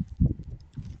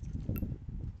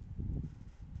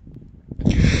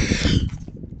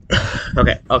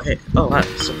 Okay. Oh, wow.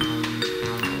 So,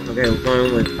 okay, we're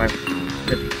going with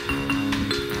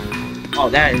 550. Oh,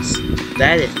 that is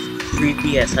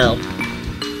creepy as hell.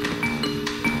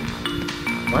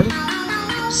 What?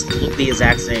 Just look the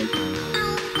exact same.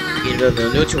 Either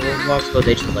they're new to roblox, but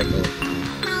they just like the.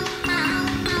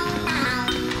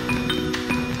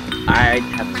 I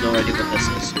have no idea what this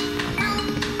is.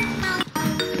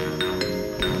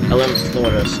 I live in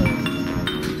Florida, so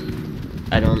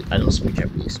I don't speak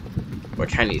Japanese or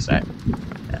Chinese.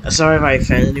 Sorry if I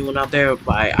offend anyone out there,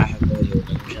 but I have no idea what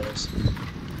language that is.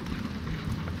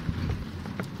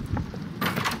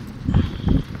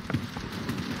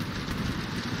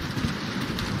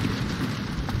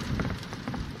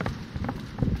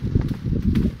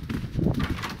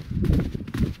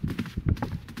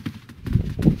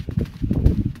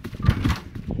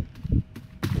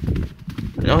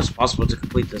 I know it's possible to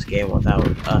complete this game without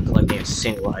collecting a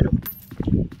single item.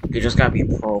 You just gotta be a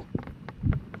pro.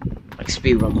 Like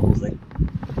speedrun the whole thing.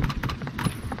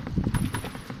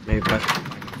 Maybe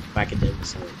back it in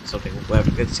something,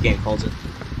 whatever this game calls it.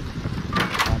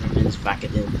 Back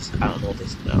it in. I don't know what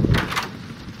this is now.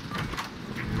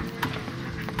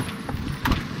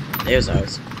 There's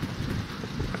ours.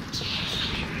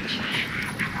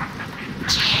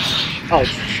 Oh.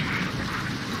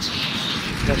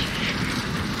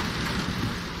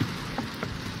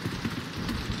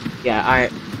 Yeah, I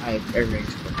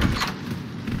arranged for this.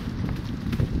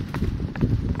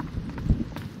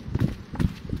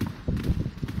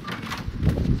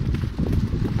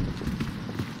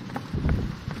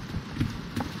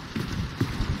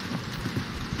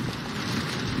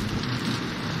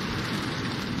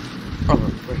 Oh,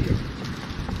 we're here.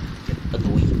 A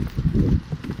dweeb.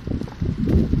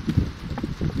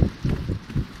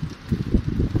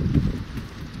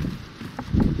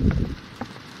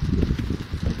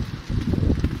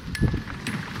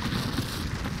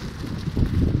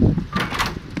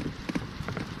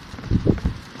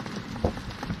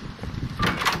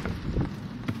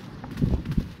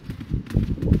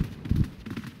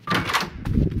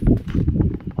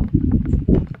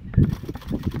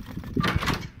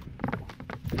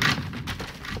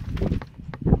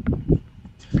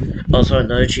 Also,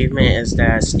 another achievement is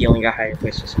that stealing a hiding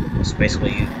place was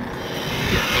basically you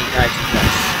die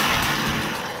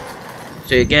twice.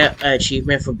 So you get an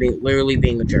achievement for literally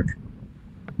being a jerk.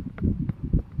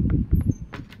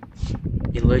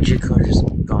 You literally could have just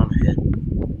gone ahead.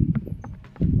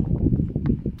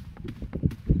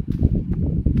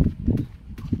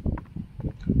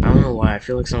 I don't know why, I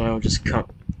feel like someone would just come.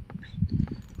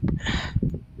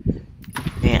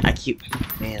 Man, I keep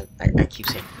saying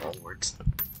the wrong words.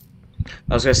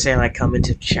 I was gonna say like come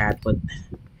into chat, but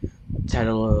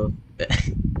title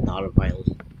not a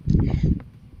violent.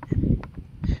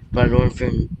 But I know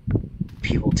from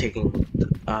people taking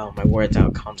my words out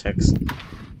of context.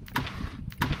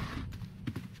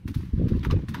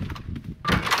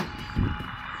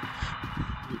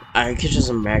 I could just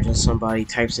imagine somebody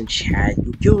types in chat,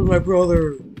 "You killed my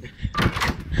brother,"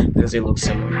 because they look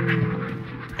similar.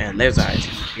 And there's eyes.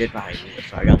 Get behind me,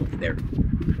 so I gotta look there.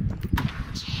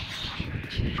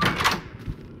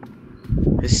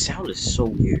 This sound is so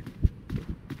weird.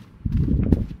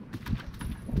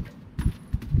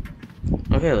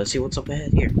 Okay, let's see what's up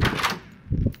ahead here.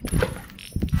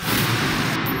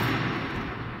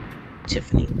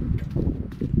 Tiffany.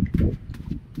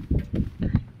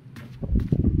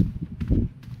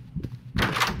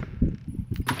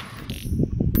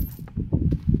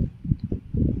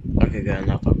 Okay, good.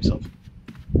 Enough by myself.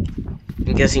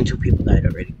 I'm guessing 2 people died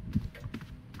already.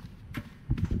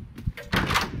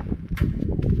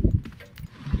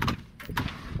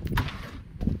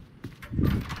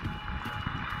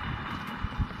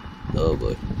 Oh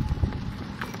boy.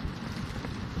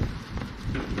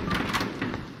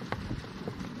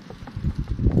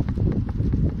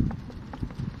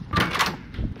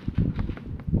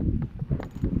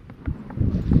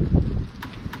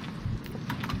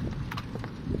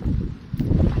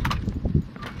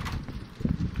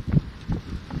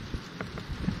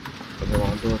 Okay, well,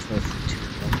 I'm doing 22.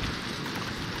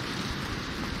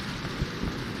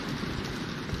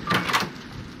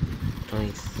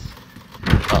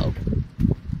 Uh-oh.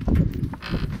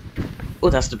 Oh,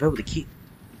 that's the bell with the key.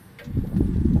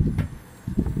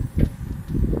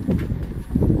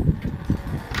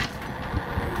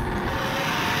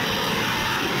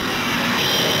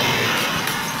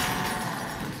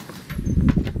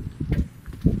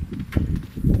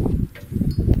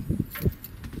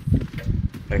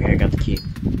 Okay, I got the key.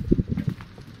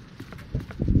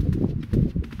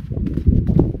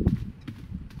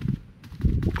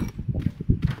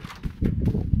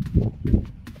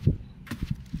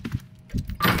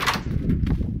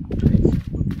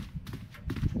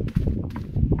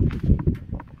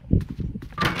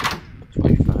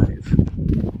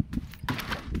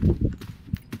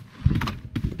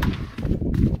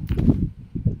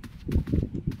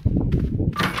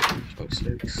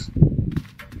 Six.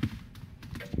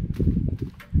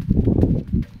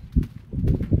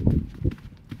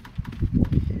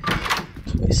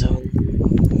 27.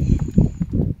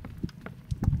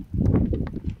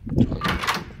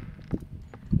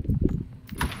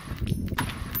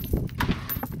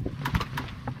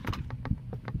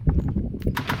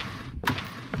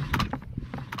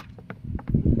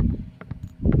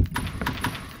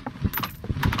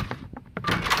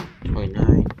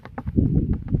 29.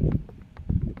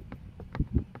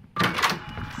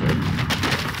 30.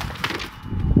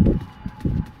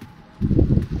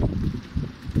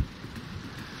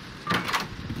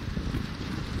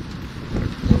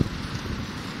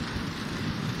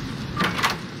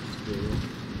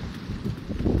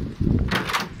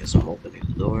 Guess I'm opening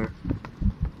the door.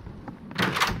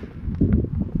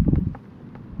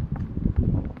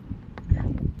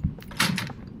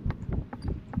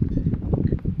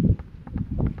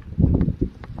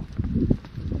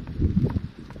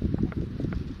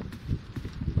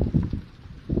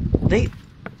 They.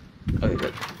 Okay,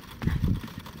 good.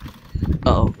 Uh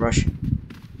oh, rush.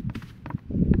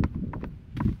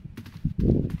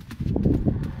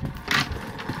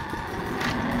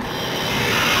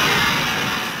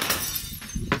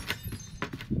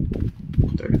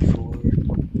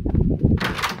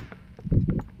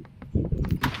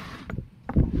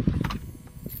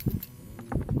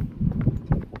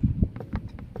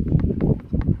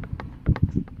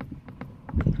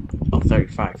 Oh,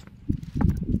 35.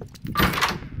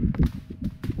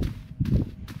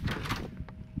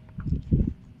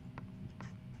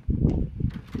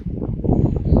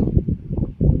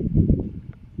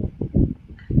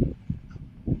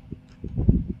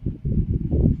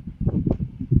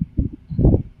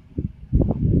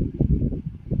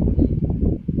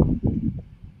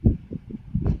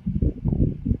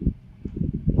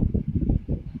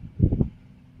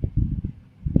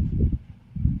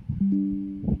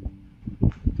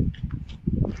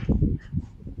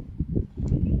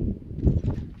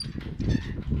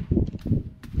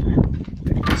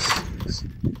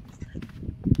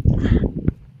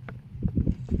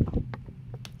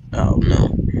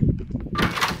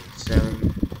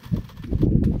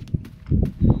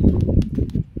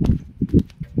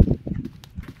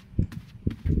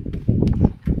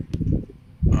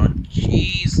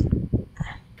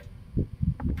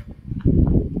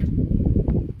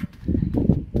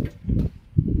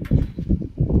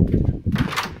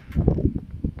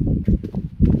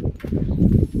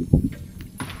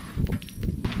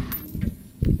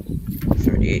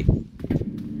 38.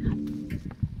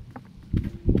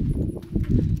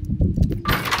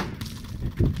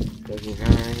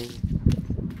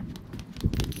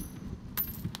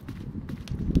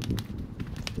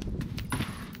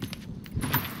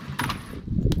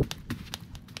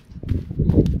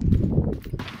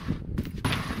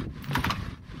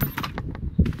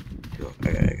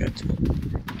 I got to.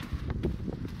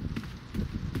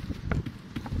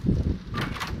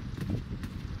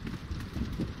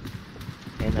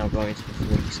 And now going to the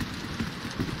 40s.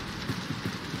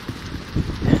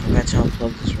 I'm going to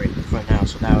unplug this right for now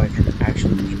so that way I can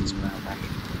actually beat this without lagging.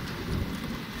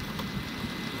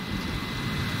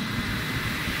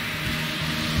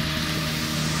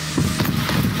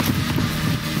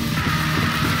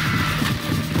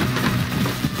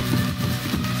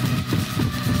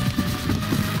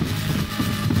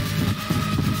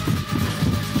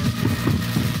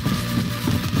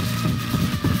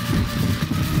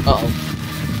 Uh-oh.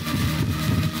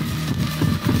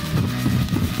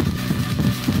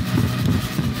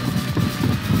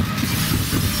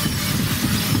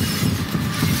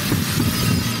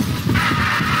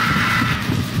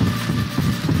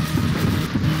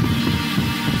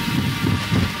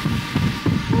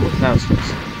 That was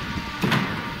close.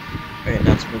 Okay,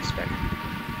 that's what I expected.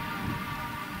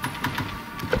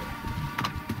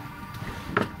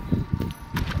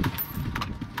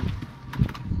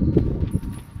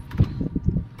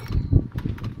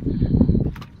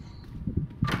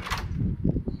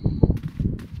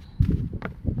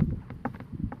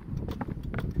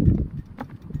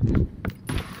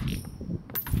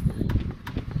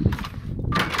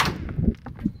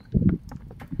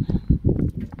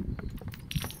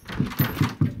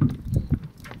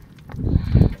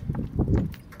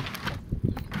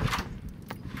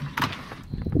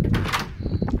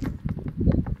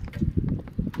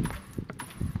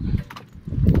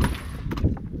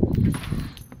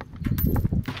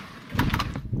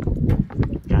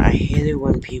 I hate it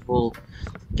when people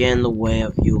get in the way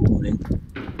of you looting.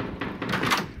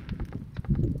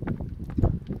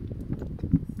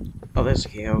 Oh, there's a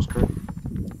key. I was good.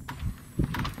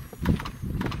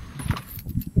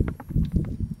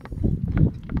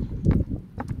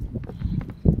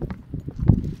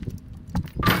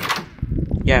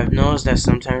 Yeah, I've noticed that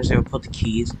sometimes they'll put the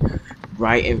keys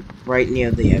right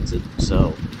near the exit.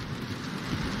 So,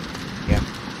 yeah.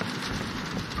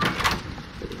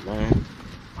 39.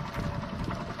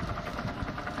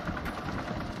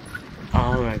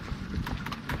 Oh my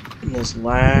goodness,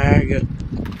 lag.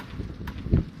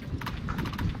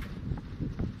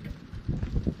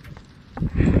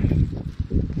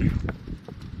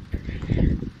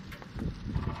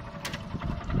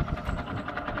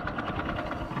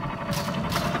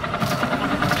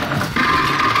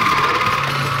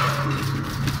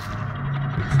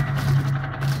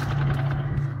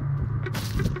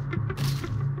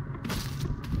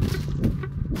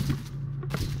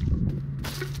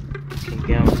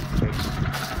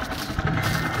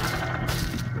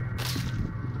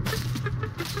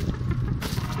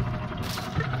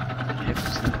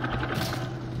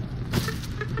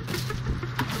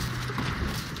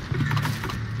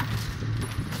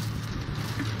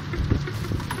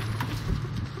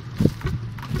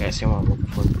 Okay, I see what I'm looking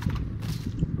for.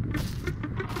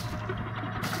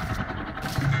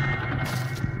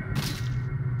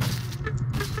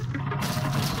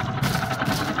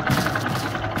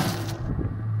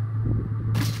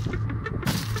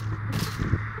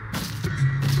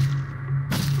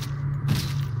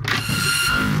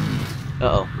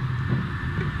 Uh-oh.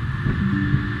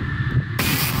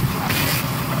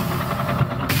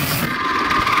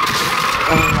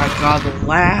 Oh my god, the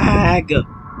lag!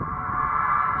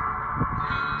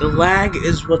 The lag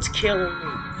is what's killing me.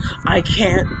 I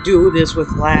can't do this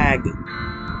with lag.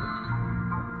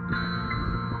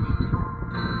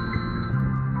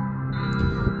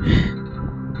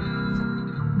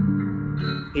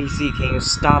 PC, can you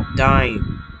stop dying?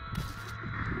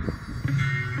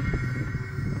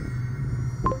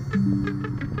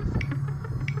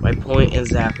 My point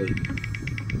exactly.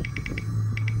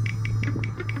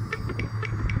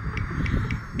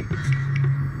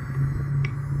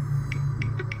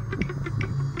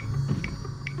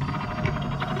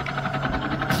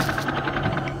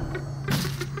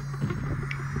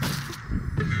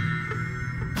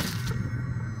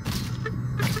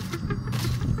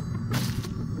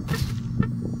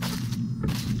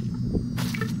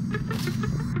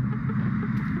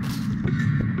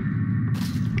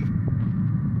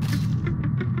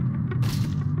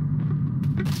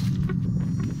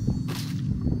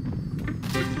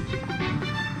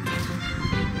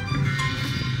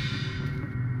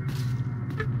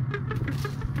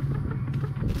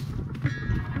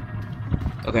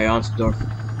 Okay, on to door.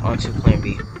 On to plan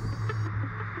B.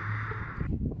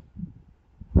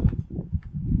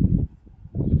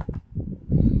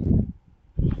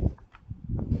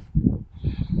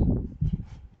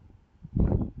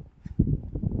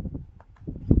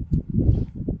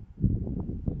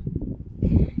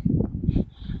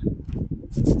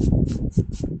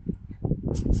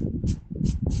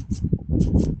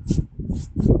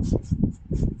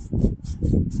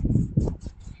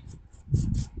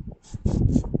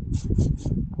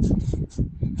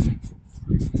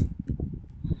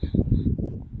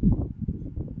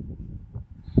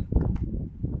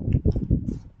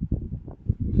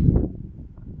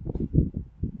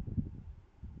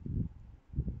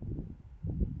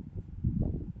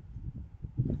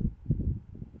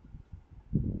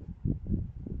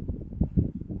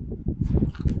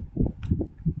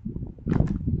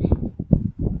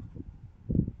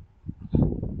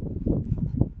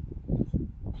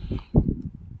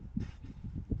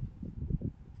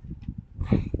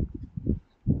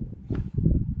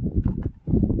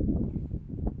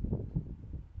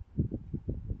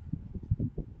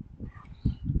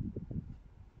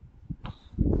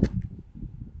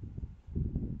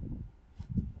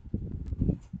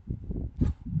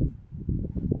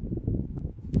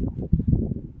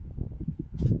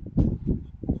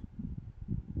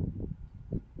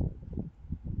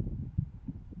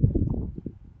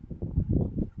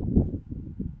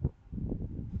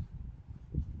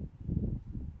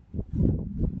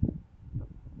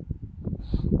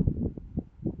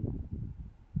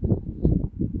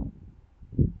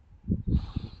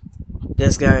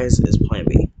 This guys is plan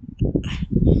B.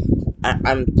 I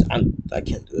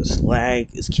can't do this. Lag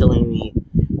is killing me.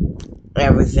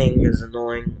 Everything is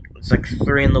annoying. It's like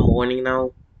 3 in the morning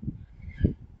now.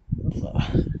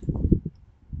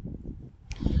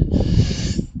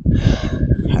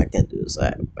 I can't do this.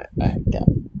 I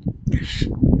can't.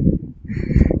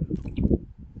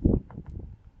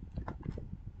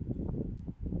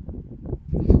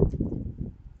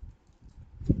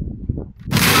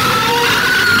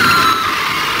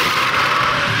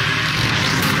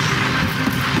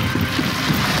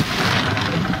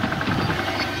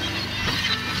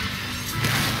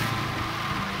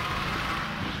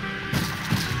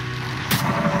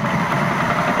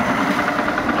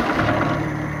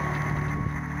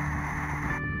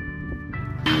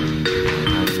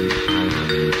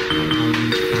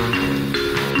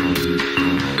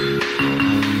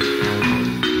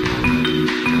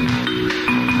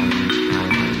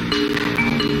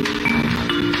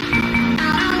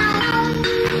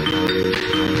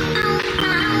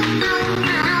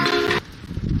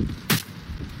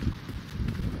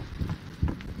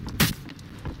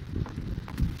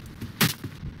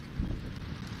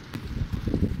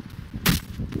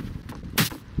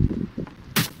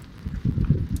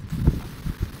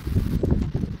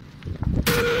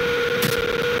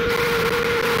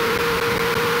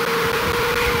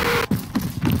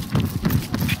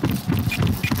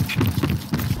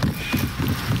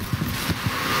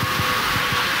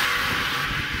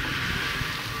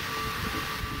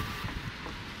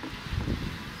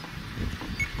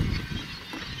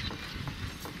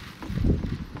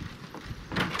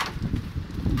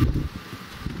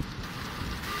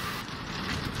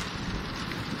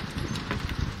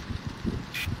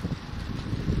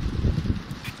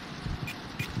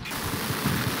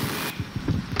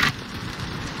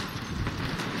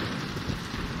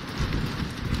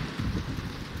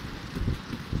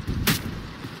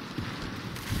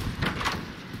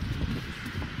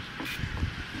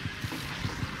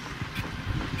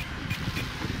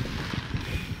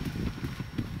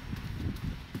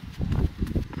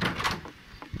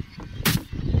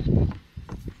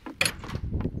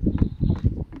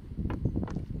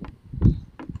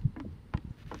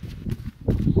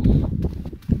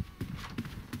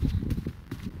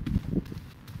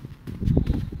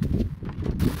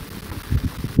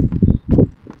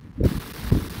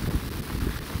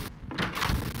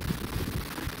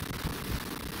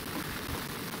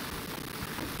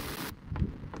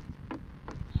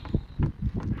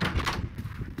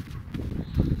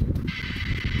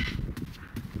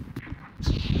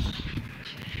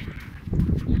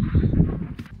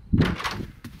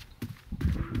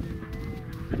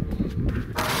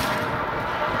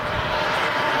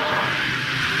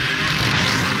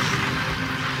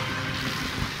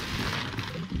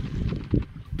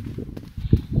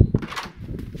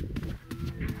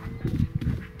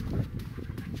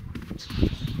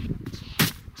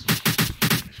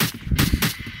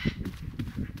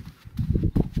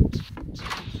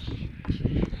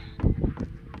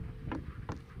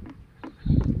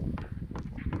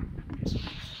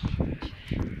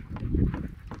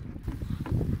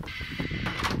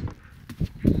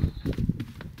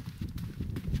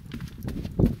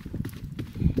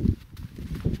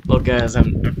 Well, guys,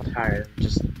 I'm tired.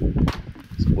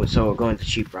 So we're going the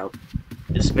cheap route.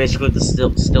 It's basically still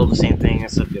the same thing,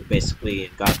 except you're basically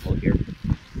in God mode here.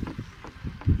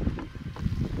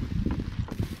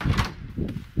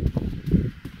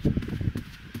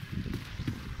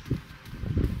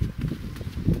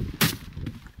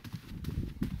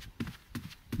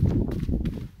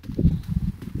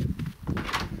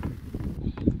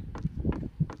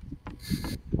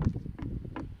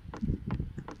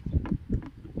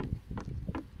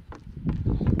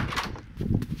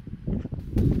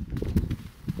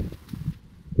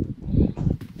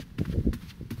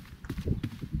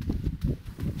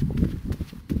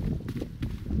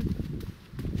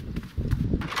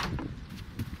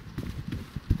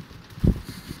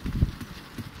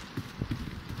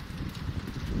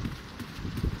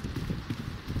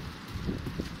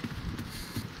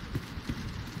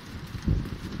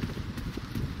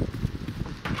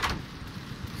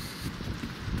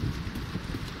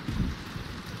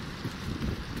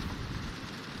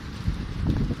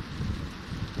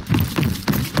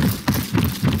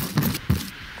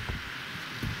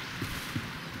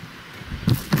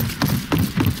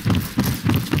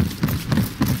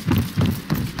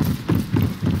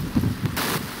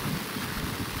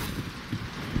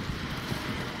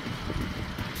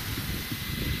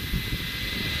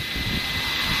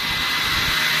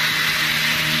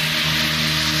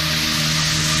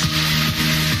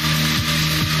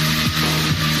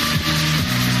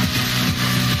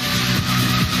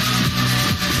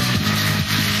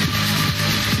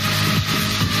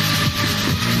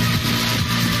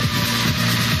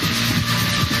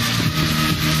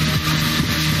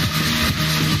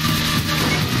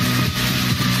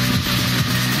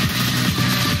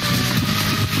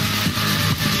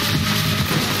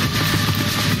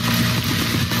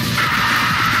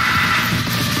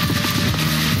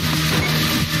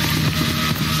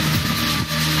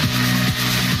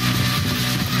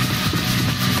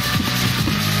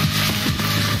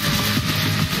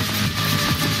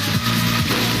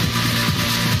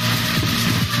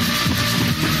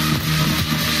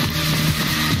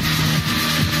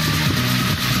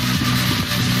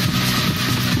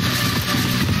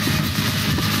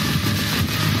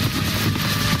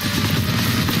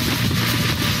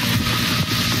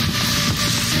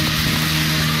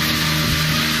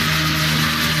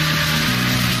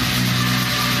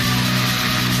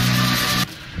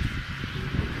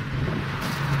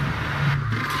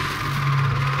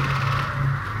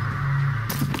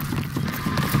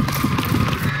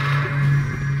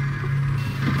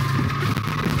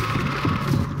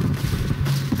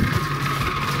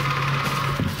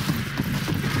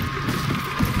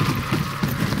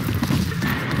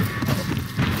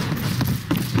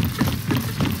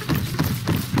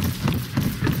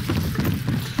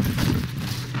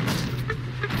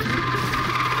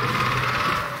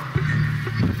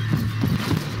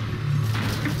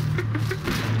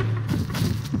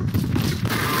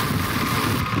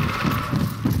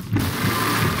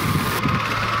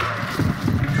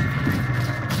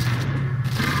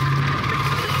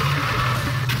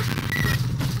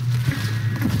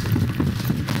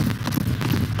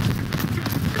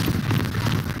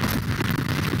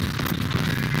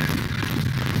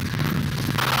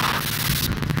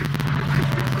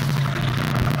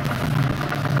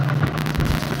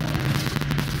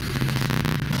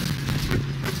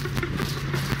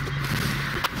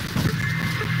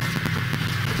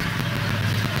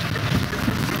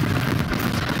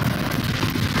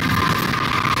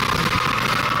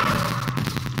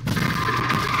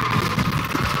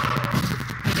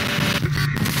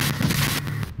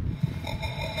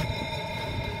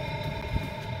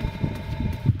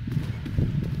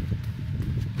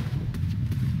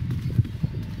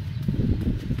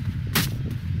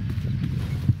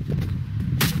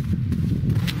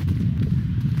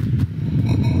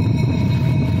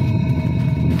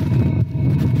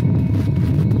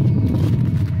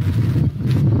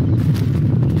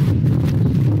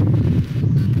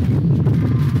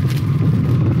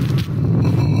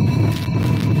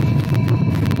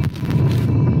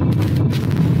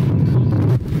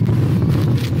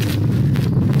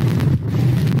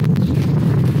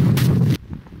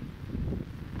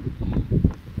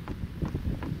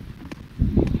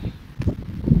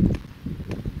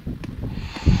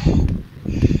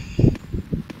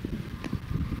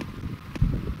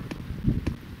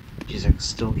 Jeez, I can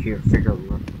still hear figure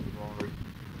roaring.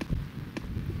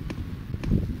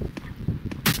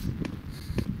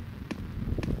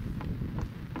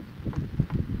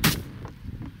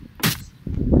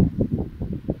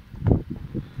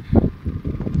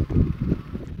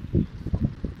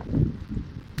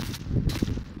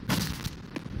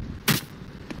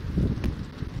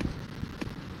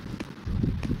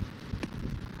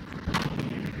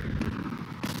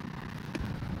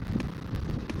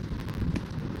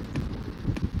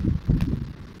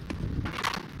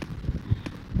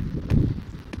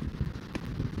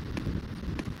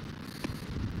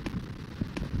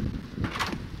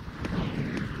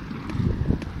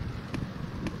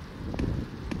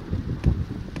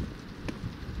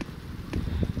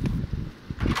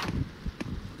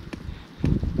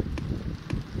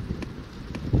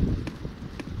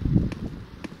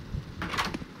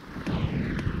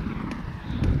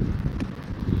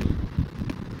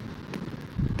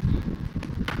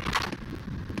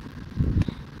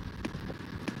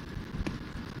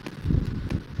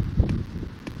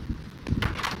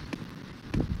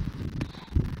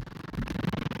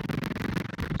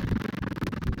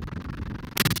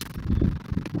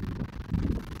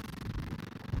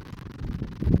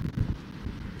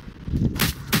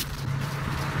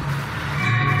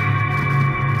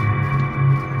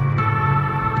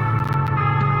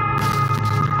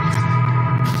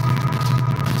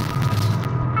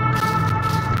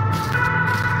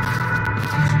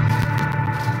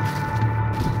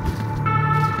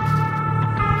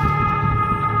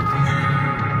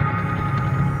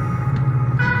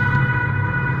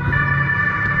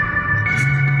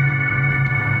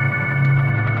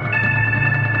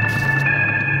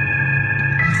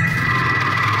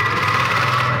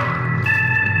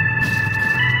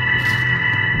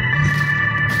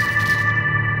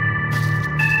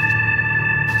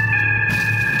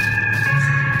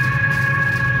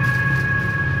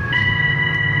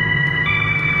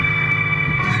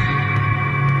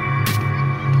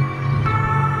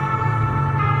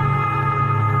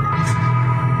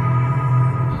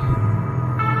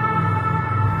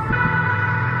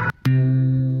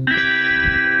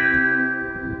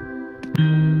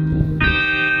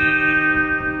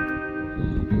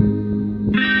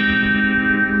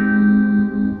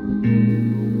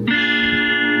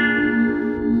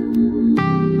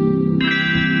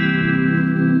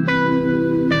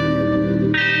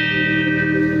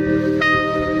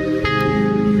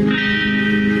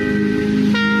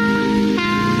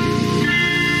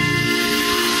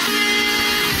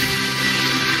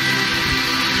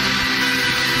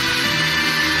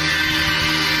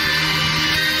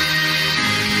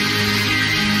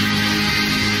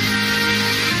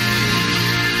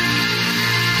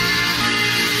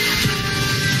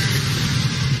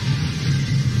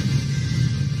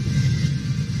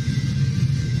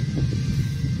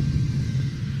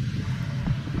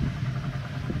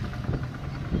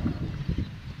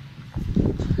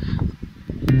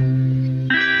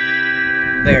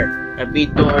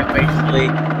 beat doors, basically.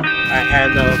 I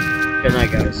had enough. Good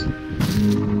night, guys.